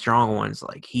 15 strong ones,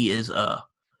 like he is awesome.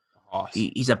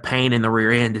 He's a pain in the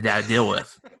rear end to deal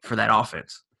with for that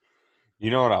offense. You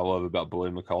know what I love about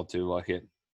Bully McCall too, Luckett?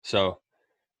 So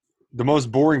the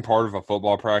most boring part of a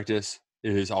football practice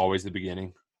is always the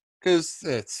beginning, because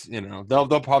it's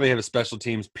they'll probably have a special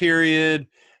teams period,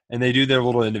 and they do their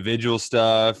little individual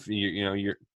stuff.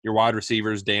 Your wide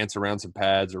receivers dance around some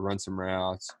pads or run some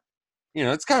routes.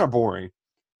 It's kind of boring.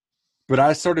 But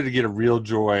I started to get a real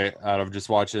joy out of just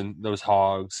watching those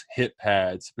hogs hit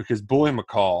pads, because Bully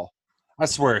McCall, I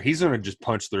swear, he's going to just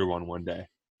punch through one day.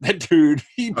 That dude,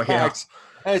 he packs.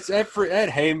 Yeah. It's that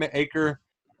haymaker.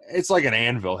 It's like an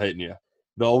anvil hitting you.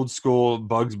 The old school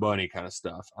Bugs Bunny kind of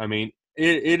stuff. I mean,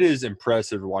 it is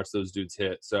impressive to watch those dudes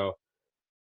hit. So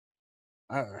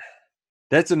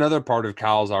that's another part of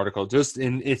Kyle's article, just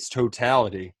in its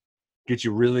totality, gets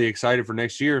you really excited for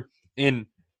next year. And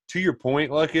to your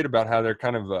point, Luckett, about how they're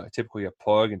kind of typically a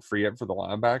plug and free up for the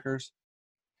linebackers,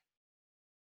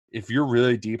 if you're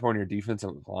really deep on your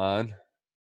defensive line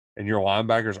and your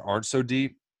linebackers aren't so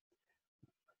deep,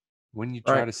 when you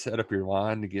try to set up your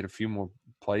line to get a few more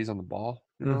plays on the ball,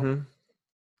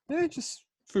 just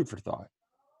food for thought.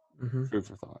 Mm-hmm. Food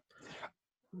for thought.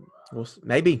 Well,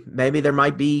 maybe there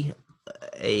might be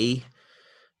a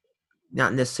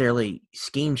not necessarily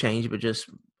scheme change, but just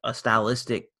a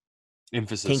stylistic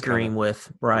emphasis tinkering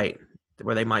with where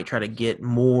they might try to get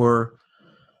more,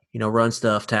 run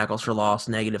stuff, tackles for loss,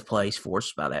 negative plays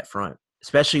forced by that front,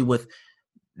 especially with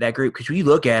that group. Because when you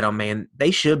look at them, man,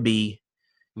 they should be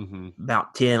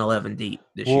about 10, 11 deep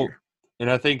this year. And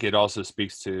I think it also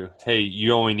speaks to, hey,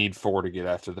 you only need 4 to get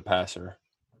after the passer.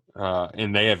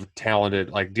 And they have talented,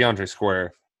 like DeAndre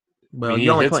Square. Well, he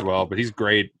hits well, but he's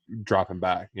great dropping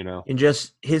back, And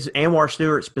just his Anwar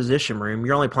Stewart's position room,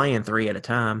 you're only playing 3 at a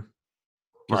time.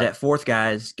 Because that 4th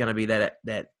guy is going to be that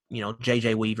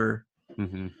J.J. Weaver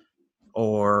Mm-hmm.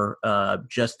 or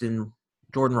Jordan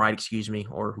Wright,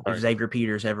 or Right. if Xavier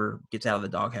Peters ever gets out of the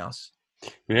doghouse.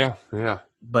 Yeah.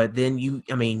 But then you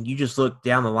just look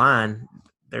down the line,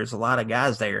 there's a lot of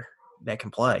guys there that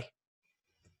can play.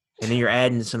 And then you're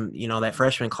adding some, that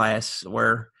freshman class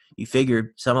where you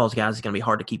figured some of those guys are going to be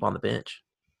hard to keep on the bench.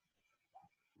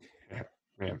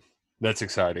 Yeah. That's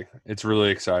exciting. It's really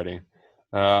exciting.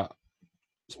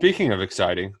 Speaking of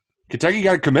exciting, Kentucky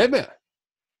got a commitment.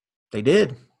 They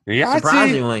did. Yeah,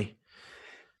 surprisingly.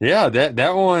 Yeah,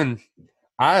 that one,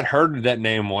 I had heard that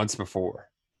name once before.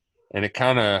 And it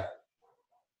kind of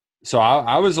 – so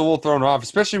I was a little thrown off,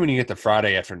 especially when you get the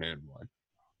Friday afternoon one.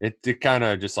 It kind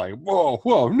of just like,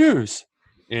 whoa, news.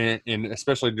 And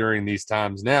especially during these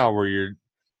times now where we're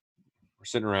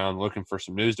sitting around looking for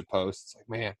some news to post. It's like,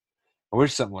 man, I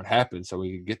wish something would happen so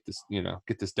we could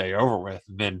get this day over with.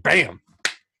 And then, bam,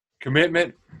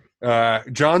 commitment.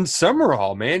 John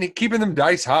Summerall, man, he's keeping them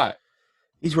dice hot.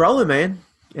 He's rolling, man.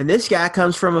 And this guy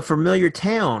comes from a familiar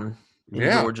town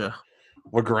in Georgia.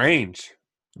 LaGrange.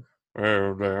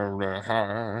 Different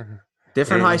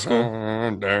high school.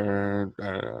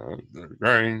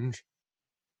 LaGrange.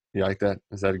 You like that?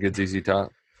 Is that a good ZZ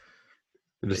Top?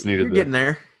 I just needed You're getting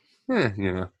there.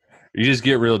 You just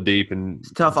get real deep and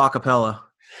it's tough a cappella.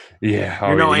 Yeah.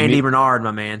 You're no Andy Bernard,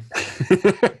 my man.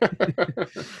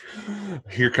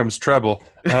 Here comes treble.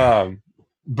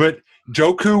 But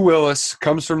Joku Willis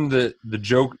comes from the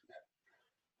joke.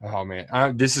 Oh man,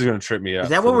 this is going to trip me up. Is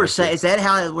that what we're saying? Is that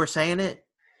how we're saying it?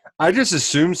 I just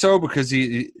assume so because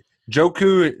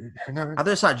Joku. I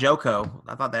just thought Joko.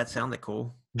 I thought that sounded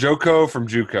cool. Joko from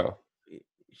JUCO.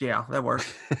 Yeah, that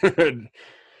works.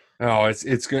 Oh,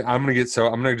 it's good. I'm gonna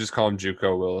just call him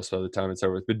JUCO Willis by the time it's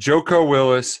over with. But Joko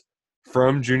Willis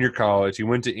from junior college. He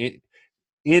went to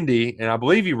Indy, and I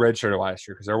believe he redshirted last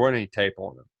year because there wasn't any tape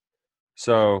on him.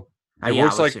 So it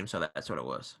looks like assume so. That's what it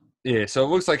was. Yeah, so it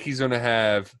looks like he's going to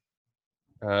have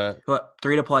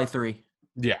 3 to play 3.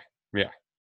 Yeah.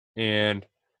 And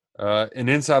an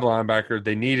inside linebacker.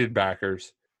 They needed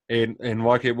backers. And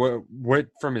like what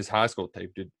from his high school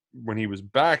tape when he was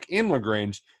back in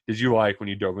LaGrange, did you like when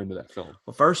you dove into that film?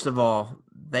 Well, first of all,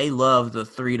 they love the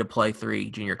 3 to play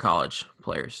 3 junior college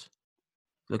players.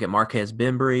 Look at Marquez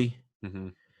Bembry. Mm-hmm.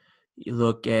 You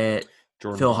look at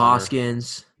Jordan Phil Hunter.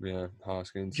 Hoskins. Yeah,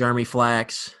 Hoskins. Jeremy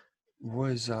Flax.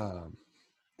 Was the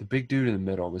big dude in the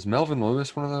middle, was Melvin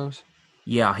Lewis one of those?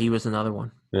 Yeah, he was another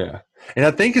one. Yeah. And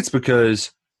I think it's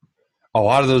because a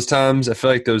lot of those times I feel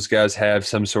like those guys have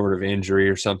some sort of injury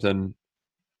or something.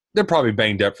 They're probably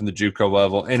banged up from the JUCO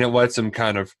level, and it lets them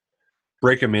kind of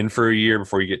break them in for a year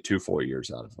before you get 2 full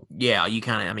years out of them. Yeah, you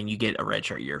get a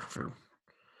redshirt year for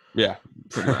 – yeah,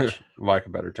 pretty much. Like a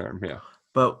better term, yeah.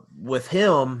 But with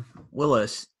him,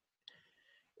 Willis,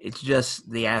 it's just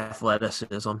the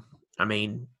athleticism. I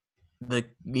mean,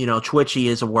 twitchy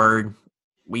is a word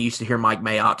we used to hear Mike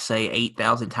Mayock say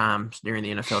 8,000 times during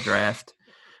the NFL draft.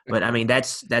 But, I mean,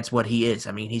 that's what he is.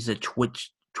 I mean, he's a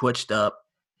twitched up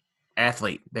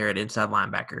athlete there at inside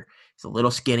linebacker. He's a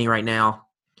little skinny right now.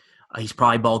 He's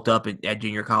probably bulked up at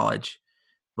junior college.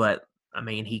 But, I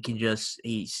mean, he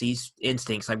sees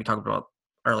instincts like we talked about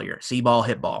earlier. See ball,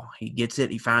 hit ball. He gets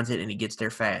it, he finds it, and he gets there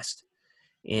fast.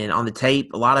 And on the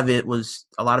tape, a lot of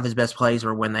his best plays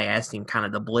were when they asked him kind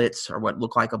of the blitz or what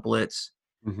looked like a blitz.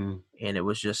 Mm-hmm. And it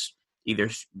was just either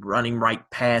running right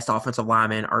past offensive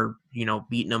linemen or,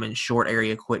 beating them in short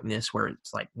area quickness where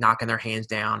it's like knocking their hands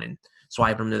down and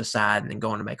swiping them to the side and then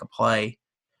going to make a play.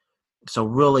 So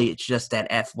really it's just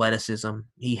that athleticism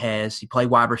he has. He played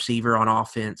wide receiver on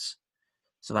offense.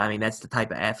 So, I mean, that's the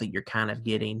type of athlete you're kind of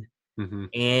getting. Mm-hmm.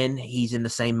 And he's in the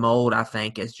same mold, I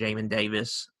think, as Jamin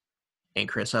Davis and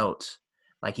Chris Oates.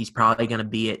 Like he's probably going to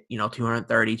be at,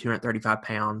 230, 235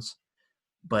 pounds,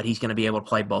 but he's going to be able to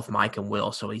play both Mike and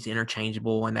Will. So he's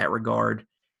interchangeable in that regard.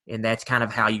 And that's kind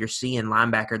of how you're seeing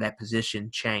linebacker, that position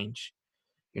change.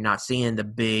 You're not seeing the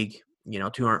big,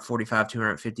 245,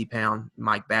 250 pound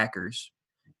Mike backers.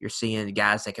 You're seeing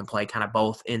guys that can play kind of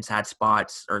both inside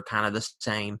spots or kind of the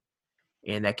same.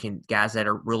 And guys that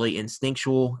are really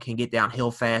instinctual, can get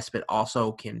downhill fast, but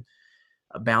also can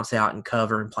bounce out and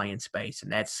cover and play in space.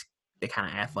 And that's the kind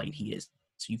of athlete he is.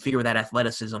 So you figure with that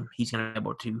athleticism, he's going to be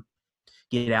able to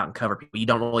get out and cover people. You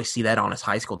don't really see that on his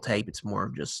high school tape. It's more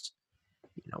of just,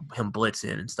 him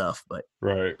blitzing and stuff. But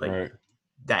right.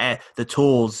 The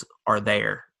tools are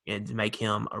there and to make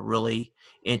him a really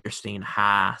interesting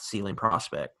high ceiling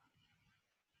prospect.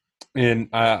 And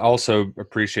I also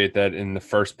appreciate that in the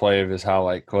first play of his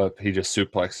highlight clip, he just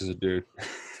suplexes a dude.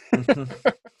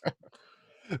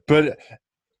 But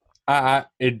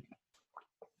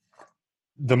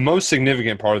the most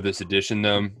significant part of this addition,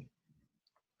 though,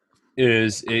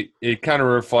 is it kind of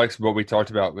reflects what we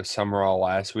talked about with Summerall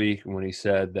last week when he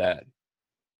said that,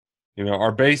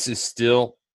 our base is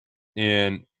still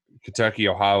in Kentucky,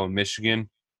 Ohio, and Michigan,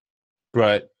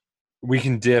 but we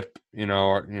can dip,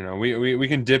 we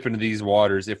can dip into these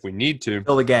waters if we need to.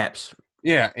 Fill the gaps.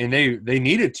 Yeah, and they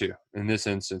needed to in this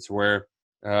instance where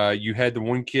you had the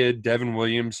one kid, Devin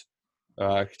Williams,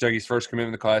 Kentucky's first commitment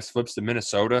in the class, flips to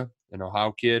Minnesota, an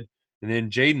Ohio kid, and then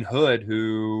Jaden Hood,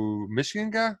 who Michigan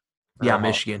guy. Yeah,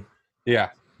 Michigan. Yeah,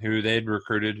 who they'd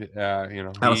recruited. Out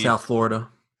of South Florida.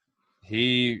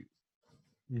 He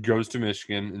goes to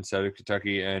Michigan instead of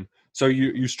Kentucky, and so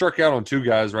you struck out on two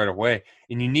guys right away,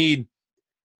 and you need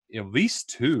at least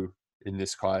two in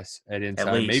this class at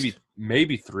inside,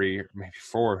 maybe three, or maybe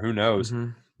four, who knows?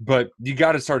 Mm-hmm. But you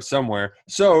got to start somewhere.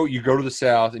 So you go to the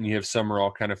South, and you have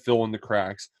Summerall kind of fill in the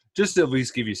cracks, just to at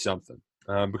least give you something,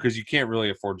 because you can't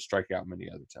really afford to strike out many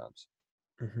other times.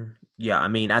 Mm-hmm. Yeah, I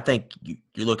mean, I think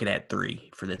you're looking at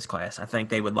three for this class. I think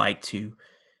they would like to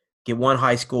get one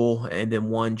high school and then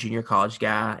one junior college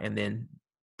guy and then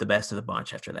the best of the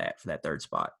bunch after that for that third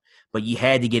spot. But you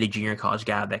had to get a junior college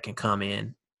guy that can come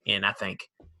in and I think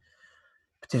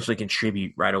potentially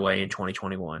contribute right away in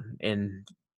 2021. And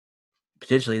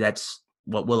potentially that's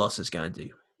what Willis is going to do.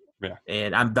 Yeah.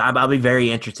 And I'll be very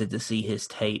interested to see his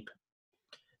tape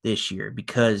this year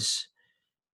because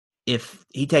if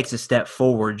he takes a step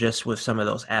forward just with some of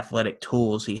those athletic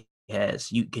tools he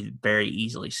has, you could very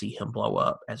easily see him blow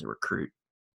up as a recruit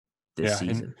this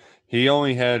season. He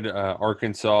only had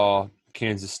Arkansas,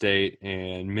 Kansas State,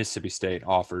 and Mississippi State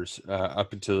offers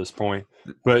up until this point.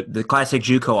 But the classic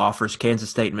JUCO offers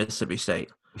Kansas State and Mississippi State.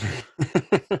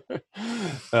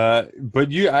 But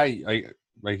I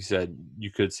like you said,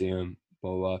 you could see him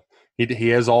blow up. He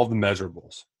has all the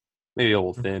measurables. Maybe a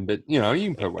little thin, but, you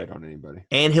can put weight on anybody.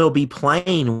 And he'll be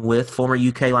playing with former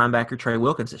UK linebacker Trey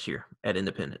Wilkins this year at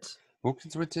Independence.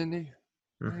 Wilkins went to Indy?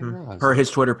 Mm-hmm. Per his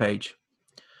Twitter page.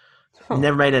 He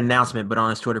never made an announcement, but on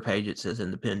his Twitter page it says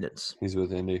Independence. He's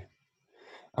with Indy.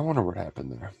 I wonder what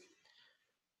happened there.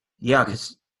 Yeah,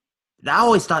 because I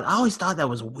always thought that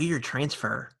was a weird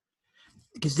transfer.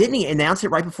 Because didn't he announce it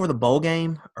right before the bowl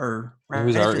game? Or right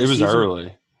it was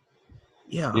early.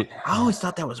 Yeah, I always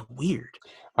thought that was weird.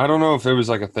 I don't know if it was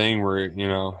like a thing where,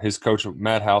 his coach,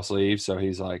 Matt House, leaves, so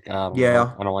he's like, I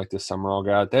don't like this Summerall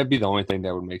guy. That'd be the only thing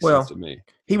that would make sense to me.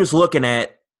 He was looking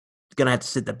at going to have to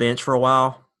sit the bench for a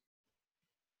while.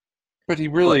 But he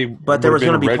really but there was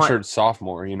going to be a redshirt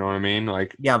sophomore, you know what I mean?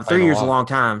 Like, yeah, but 3 years is a long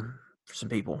time for some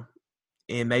people.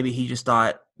 And maybe he just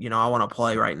thought, I want to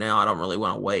play right now. I don't really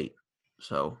want to wait.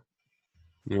 So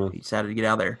he decided to get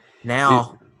out there.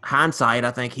 Now – hindsight,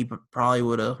 I think he probably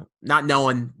would have, not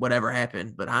knowing whatever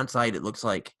happened, but hindsight, it looks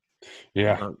like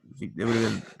it would have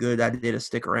been a good idea to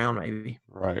stick around maybe.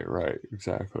 Right,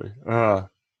 exactly.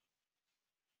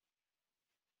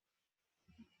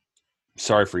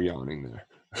 Sorry for yawning there.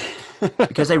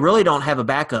 Because they really don't have a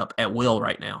backup at will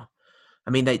right now. I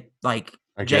mean, they like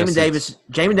Jamin Davis.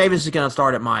 Jamin Davis is going to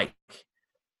start at Mike.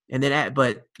 And then,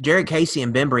 but Jared Casey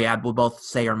and Bembry, I would both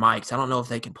say are Mikes. I don't know if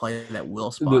they can play that Will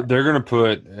spot. They're going to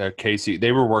put Casey.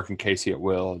 They were working Casey at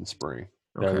Will in spring.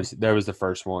 Okay. That was the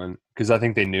first one because I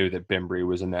think they knew that Bembry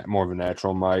was more of a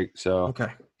natural Mike. So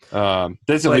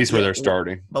that's at least where they're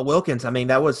starting. But Wilkins,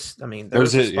 there was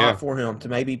a spot for him to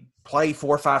maybe play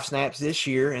 4 or 5 snaps this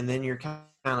year, and then you're kind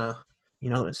of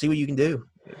see what you can do.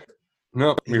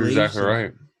 No, you're exactly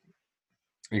right.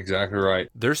 Exactly right.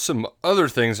 There's some other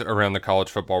things around the college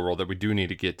football world that we do need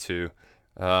to get to.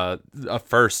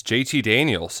 First, JT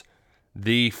Daniels,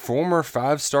 the former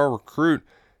 5-star recruit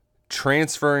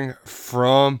transferring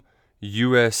from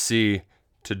USC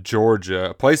to Georgia,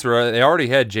 a place where they already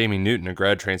had Jamie Newton, a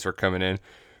grad transfer, coming in.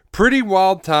 Pretty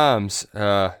wild times.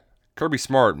 Kirby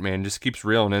Smart, man, just keeps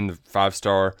reeling in the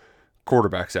 5-star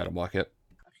quarterbacks at him like it.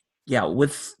 Yeah,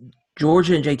 with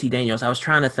Georgia and JT Daniels, I was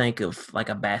trying to think of like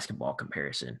a basketball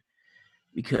comparison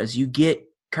because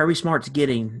Kirby Smart's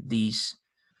getting these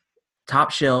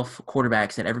top shelf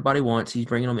quarterbacks that everybody wants. He's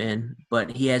bringing them in, but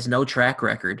he has no track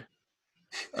record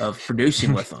of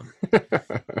producing with them.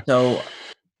 So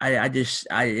it's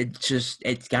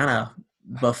kind of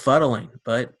befuddling,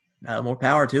 but more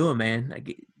power to him, man. I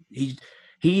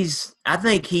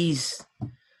think he's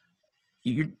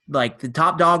you're like the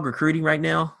top dog recruiting right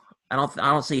now. I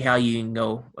don't see how you can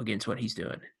go against what he's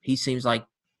doing. He seems like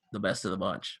the best of the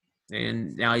bunch.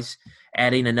 And now he's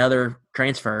adding another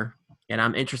transfer, and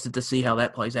I'm interested to see how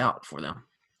that plays out for them.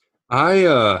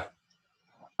 I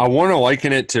want to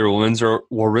liken it to Lorenzo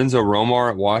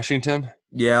Romar at Washington.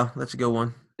 Yeah, that's a good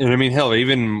one. And I mean, hell,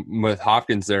 even with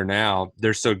Hopkins there now,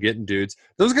 they're still getting dudes.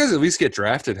 Those guys at least get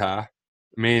drafted high.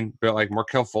 I mean, but like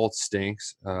Markel Fultz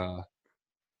stinks.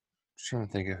 Trying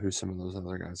to think of who some of those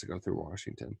other guys that go through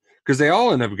Washington, because they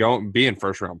all end up being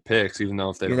first round picks, even though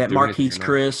if they don't that do Marquise anything,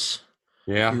 Chris,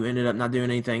 yeah, who ended up not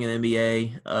doing anything in the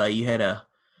NBA. You had a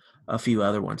few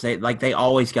other ones. They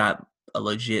always got a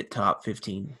legit top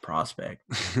 15 prospect.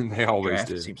 they always draft,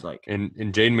 do. It seems like. And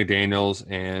Jaden McDaniels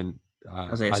and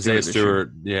Isaiah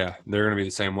Stewart, yeah, they're going to be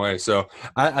the same way. So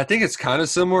I think it's kind of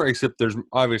similar, except there's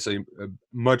obviously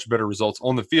much better results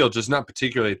on the field, just not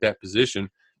particularly at that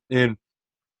position. And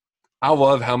I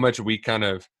love how much we kind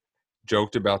of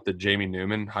joked about the Jamie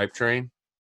Newman hype train,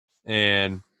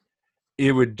 and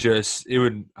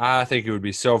I think it would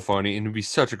be so funny, and it would be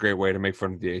such a great way to make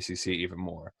fun of the ACC even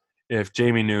more if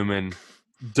Jamie Newman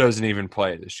doesn't even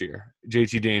play this year.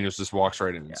 JT Daniels just walks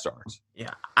right in and starts.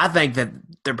 Yeah, I think that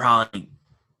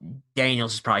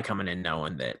Daniels is probably coming in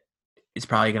knowing that it's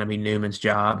probably going to be Newman's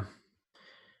job,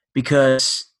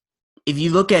 because if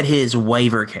you look at his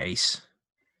waiver case,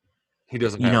 he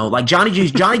doesn't. Like Johnny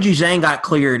Juzang got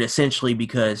cleared essentially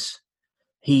because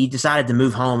he decided to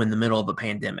move home in the middle of a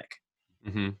pandemic.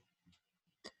 Mm-hmm.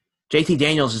 JT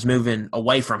Daniels is moving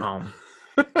away from home,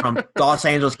 from Los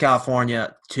Angeles,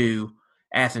 California to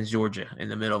Athens, Georgia, in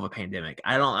the middle of a pandemic.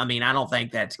 I don't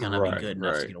think that's going to be good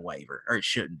enough to get a waiver, or it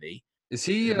shouldn't be. Is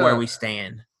he where we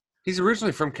stand? He's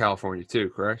originally from California too,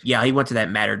 correct? Yeah, he went to that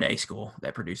Mater Day school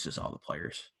that produces all the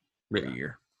players every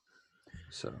year.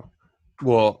 So,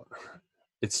 well,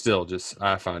 it's still just,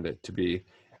 I find it to be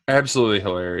absolutely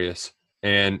hilarious,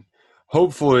 and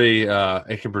hopefully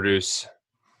it can produce.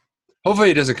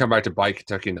 Hopefully it doesn't come back to bite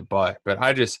Kentucky in the butt, but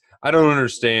I don't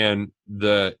understand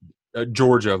the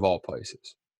Georgia of all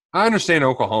places. I understand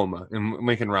Oklahoma and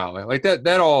Lincoln Riley, like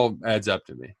that all adds up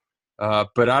to me,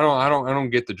 but I don't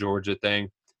get the Georgia thing,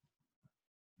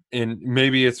 and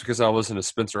maybe it's because I listen to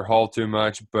Spencer Hall too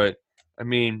much, but I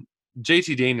mean,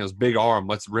 JT Daniels, big arm,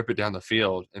 let's rip it down the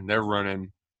field, and they're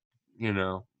running,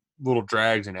 little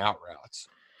drags and out routes.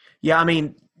 Yeah, I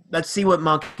mean, let's see what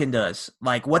Monken does.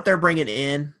 Like, what they're bringing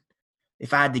in,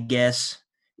 if I had to guess,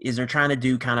 is they're trying to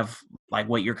do kind of like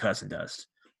what your cousin does,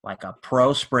 like a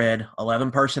pro spread, 11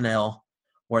 personnel,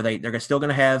 where they're still going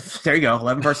to have – there you go,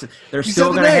 11 personnel. They're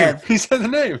still going to have – He said the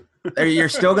name. You're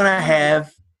still going to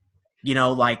have,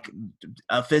 like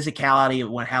a physicality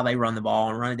of how they run the ball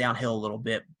and run it downhill a little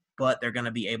bit, but they're going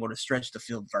to be able to stretch the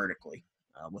field vertically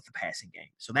with the passing game.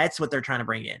 So that's what they're trying to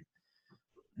bring in.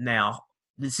 Now,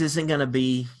 this isn't going to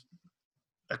be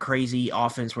a crazy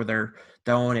offense where they're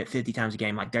throwing it 50 times a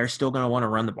game. Like, they're still going to want to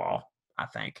run the ball, I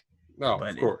think. No,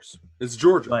 of course. It's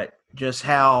Georgia. But just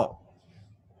how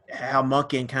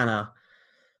Monken kind of,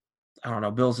 I don't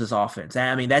know, builds his offense.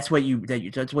 I mean, that's what you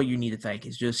need to think,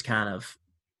 is just kind of,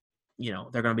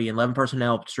 they're going to be 11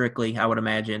 personnel strictly, I would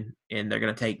imagine, and they're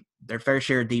going to take their fair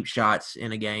share of deep shots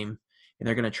in a game, and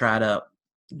they're going to try to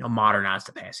modernize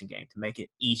the passing game to make it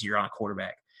easier on a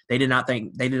quarterback. They did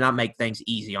not make things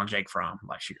easy on Jake Fromm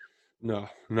last year. No,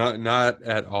 not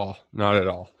at all. Not at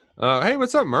all. Hey,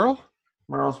 what's up, Merle?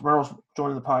 Merle's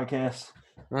joining the podcast.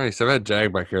 Nice. I've had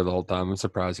Jag back here the whole time. I'm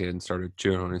surprised he hadn't started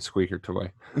chewing on his squeaker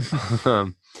toy.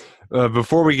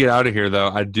 Before we get out of here, though,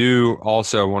 I do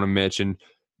also want to mention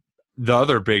the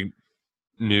other big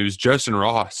news, Justin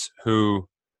Ross, who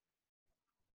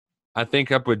I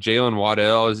think up with Jalen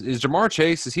Waddell. Is Jamar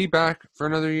Chase, is he back for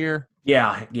another year?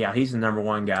 Yeah, he's the number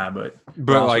one guy, but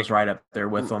Ross like, was right up there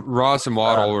with them. Ross and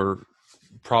Waddle were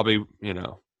probably,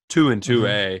 2 and 2A.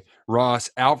 Mm-hmm. Ross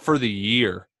out for the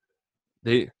year.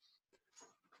 It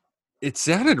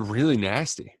sounded really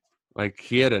nasty. Like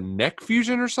he had a neck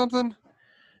fusion or something.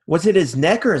 Was it his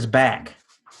neck or his back?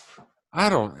 I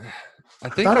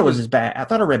thought it was his back. I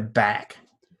thought I read back.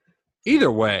 Either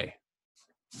way,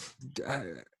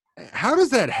 how does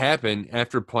that happen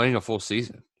after playing a full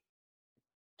season?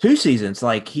 2 seasons.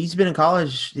 Like, he's been in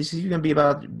college. This is going to be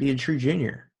about being a true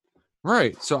junior.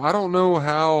 Right. So I don't know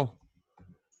how,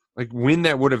 like, when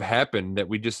that would have happened that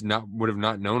we just would have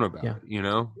not known about,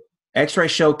 X-ray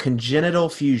show congenital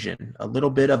fusion, a little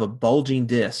bit of a bulging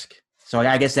disc. So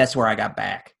I guess that's where I got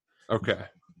back. Okay.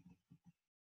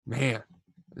 Man,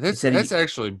 that's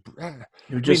actually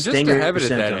just to have it at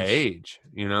that age,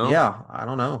 Yeah, I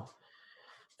don't know.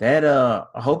 That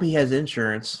I hope he has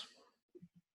insurance.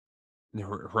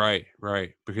 Right.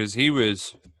 Because he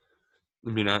was,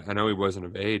 I know he wasn't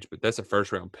of age, but that's a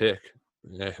first-round pick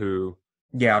who.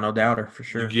 Yeah, no doubter, for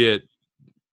sure. You get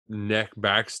neck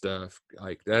back stuff,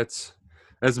 like that's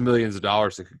millions of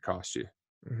dollars that could cost you.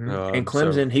 Mm-hmm. And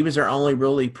Clemson, he was their only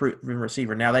really proven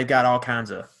receiver. Now they've got all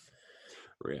kinds of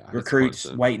Yeah, it's recruits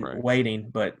Clemson, waiting, right. waiting,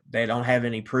 but they don't have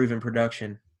any proven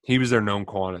production. He was their known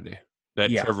quantity that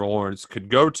Yeah. Trevor Lawrence could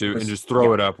go to and just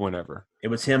throw it up whenever. It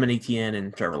was him and Etienne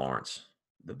and Trevor Lawrence,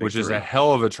 the big which is three. a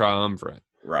hell of a triumvirate.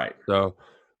 Right. So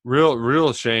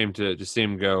real shame to see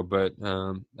him go, but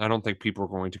I don't think people are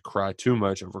going to cry too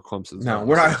much over Clemson's. No,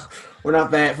 we're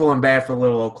not feeling bad for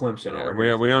little old Clemson.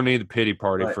 Yeah, we don't need the pity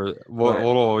party for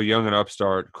little young and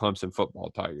upstart Clemson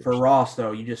football Tigers. For Ross,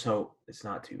 though, you just hope it's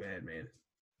not too bad, man.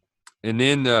 And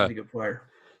then He's a good player.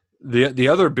 The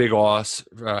other big loss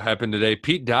happened today.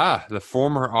 Pete Dye, the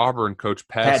former Auburn coach,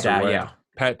 passed away.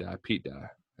 Pete Dye.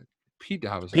 Pete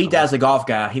Dye's the golf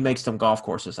guy. He makes some golf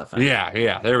courses, I think.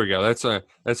 Yeah. There we go. That's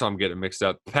how I'm getting mixed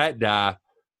up. Pat Dye,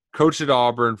 coached at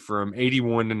Auburn from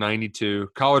 81 to 92,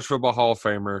 college football Hall of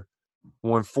Famer,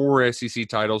 won 4 SEC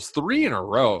titles, 3 in a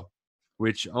row,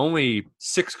 which only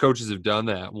 6 coaches have done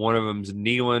that. One of them's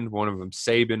Neyland, one of them's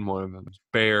Saban, one of them's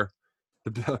Bear.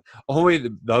 Only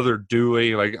the other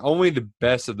Dooley, like only the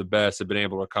best of the best have been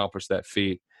able to accomplish that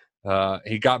feat.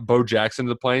 He got Bo Jackson to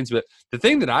the Plains, but the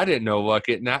thing that I didn't know,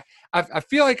 Luckett, and I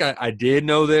feel like I did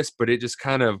know this, but it just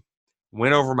kind of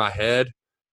went over my head.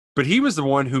 But he was the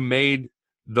one who made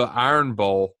the Iron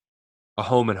Bowl a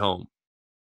home and home.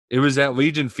 It was at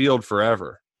Legion Field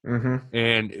forever. Mm-hmm.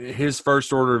 And his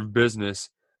first order of business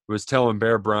was telling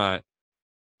Bear Bryant,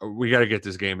 we got to get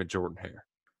this game at Jordan Hare.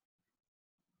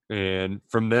 And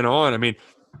from then on, I mean,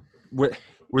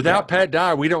 without Pat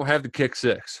Dye, we don't have the kick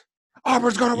six.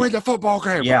 Auburn's going to win the football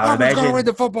game. Yeah, Auburn's going to win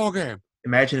the football game.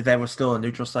 Imagine if that was still a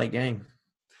neutral site game.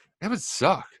 That would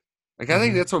suck. Like, I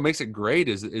think that's what makes it great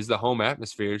is the home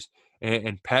atmospheres.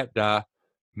 And Pat Dye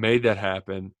made that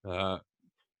happen.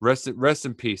 Rest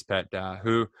in peace, Pat Dye,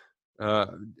 who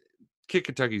kicked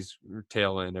Kentucky's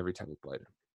tail end every time he played him.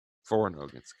 4-0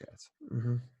 against the Cats.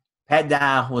 Mm-hmm. Pat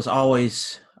Dye was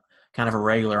always kind of a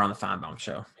regular on the Feinbaum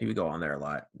show. He would go on there a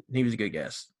lot. He was a good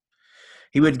guest.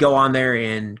 He would go on there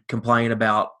and complain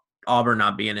about Auburn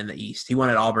not being in the East. He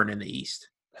wanted Auburn in the East.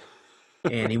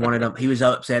 And he was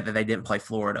upset that they didn't play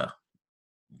Florida.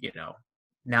 You know,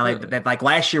 now they like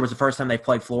last year was the first time they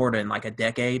played Florida in like a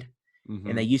decade. Mm-hmm.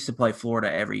 And they used to play Florida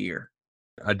every year.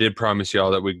 I did promise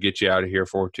y'all that we'd get you out of here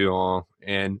for too long.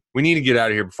 And we need to get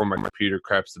out of here before my computer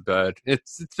craps the bed.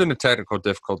 It's been a technical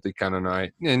difficulty kind of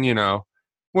night. And, you know,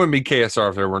 wouldn't be KSR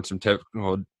if there weren't some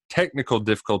technical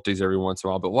difficulties every once in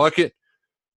a while. But Luckett,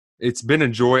 it's been a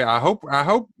joy. I hope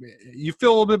you feel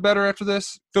a little bit better after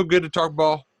this. Feel good to talk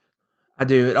ball? I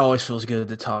do. It always feels good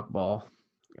to talk ball.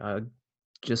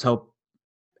 Just hope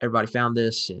everybody found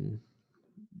this and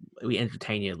we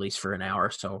entertain you at least for an hour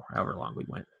or so, however long we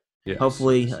went. Yes.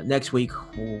 Hopefully next week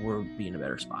we'll be in a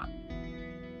better spot.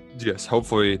 Yes,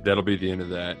 hopefully that'll be the end of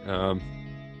that.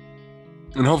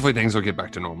 And hopefully things will get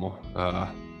back to normal.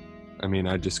 I mean,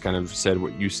 I just kind of said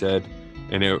what you said,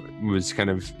 and it was kind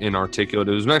of inarticulate.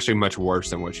 It was actually much worse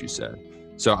than what you said.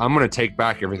 So I'm going to take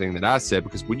back everything that I said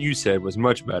because what you said was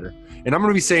much better. And I'm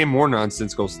going to be saying more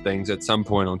nonsensical things at some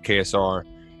point on KSR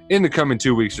in the coming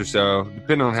 2 weeks or so,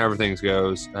 depending on how everything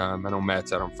goes. I know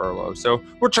Matt's out on furlough. So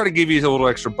we'll try to give you a little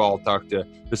extra ball talk to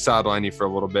sideline you for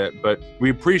a little bit. But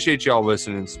we appreciate y'all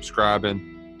listening and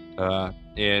subscribing.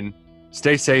 And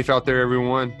stay safe out there,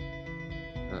 everyone.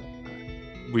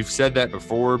 We've said that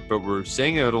before, but we're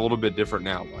saying it a little bit different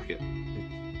now. Like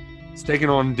it's taking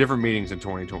on different meanings in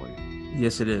 2020.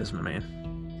 Yes, it is, my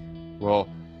man. Well,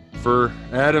 for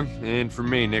Adam and for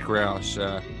me, Nick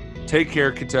Roush, take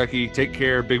care, Kentucky. Take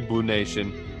care, Big Blue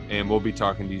Nation. And we'll be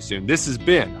talking to you soon. This has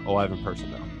been 11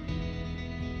 Personnel.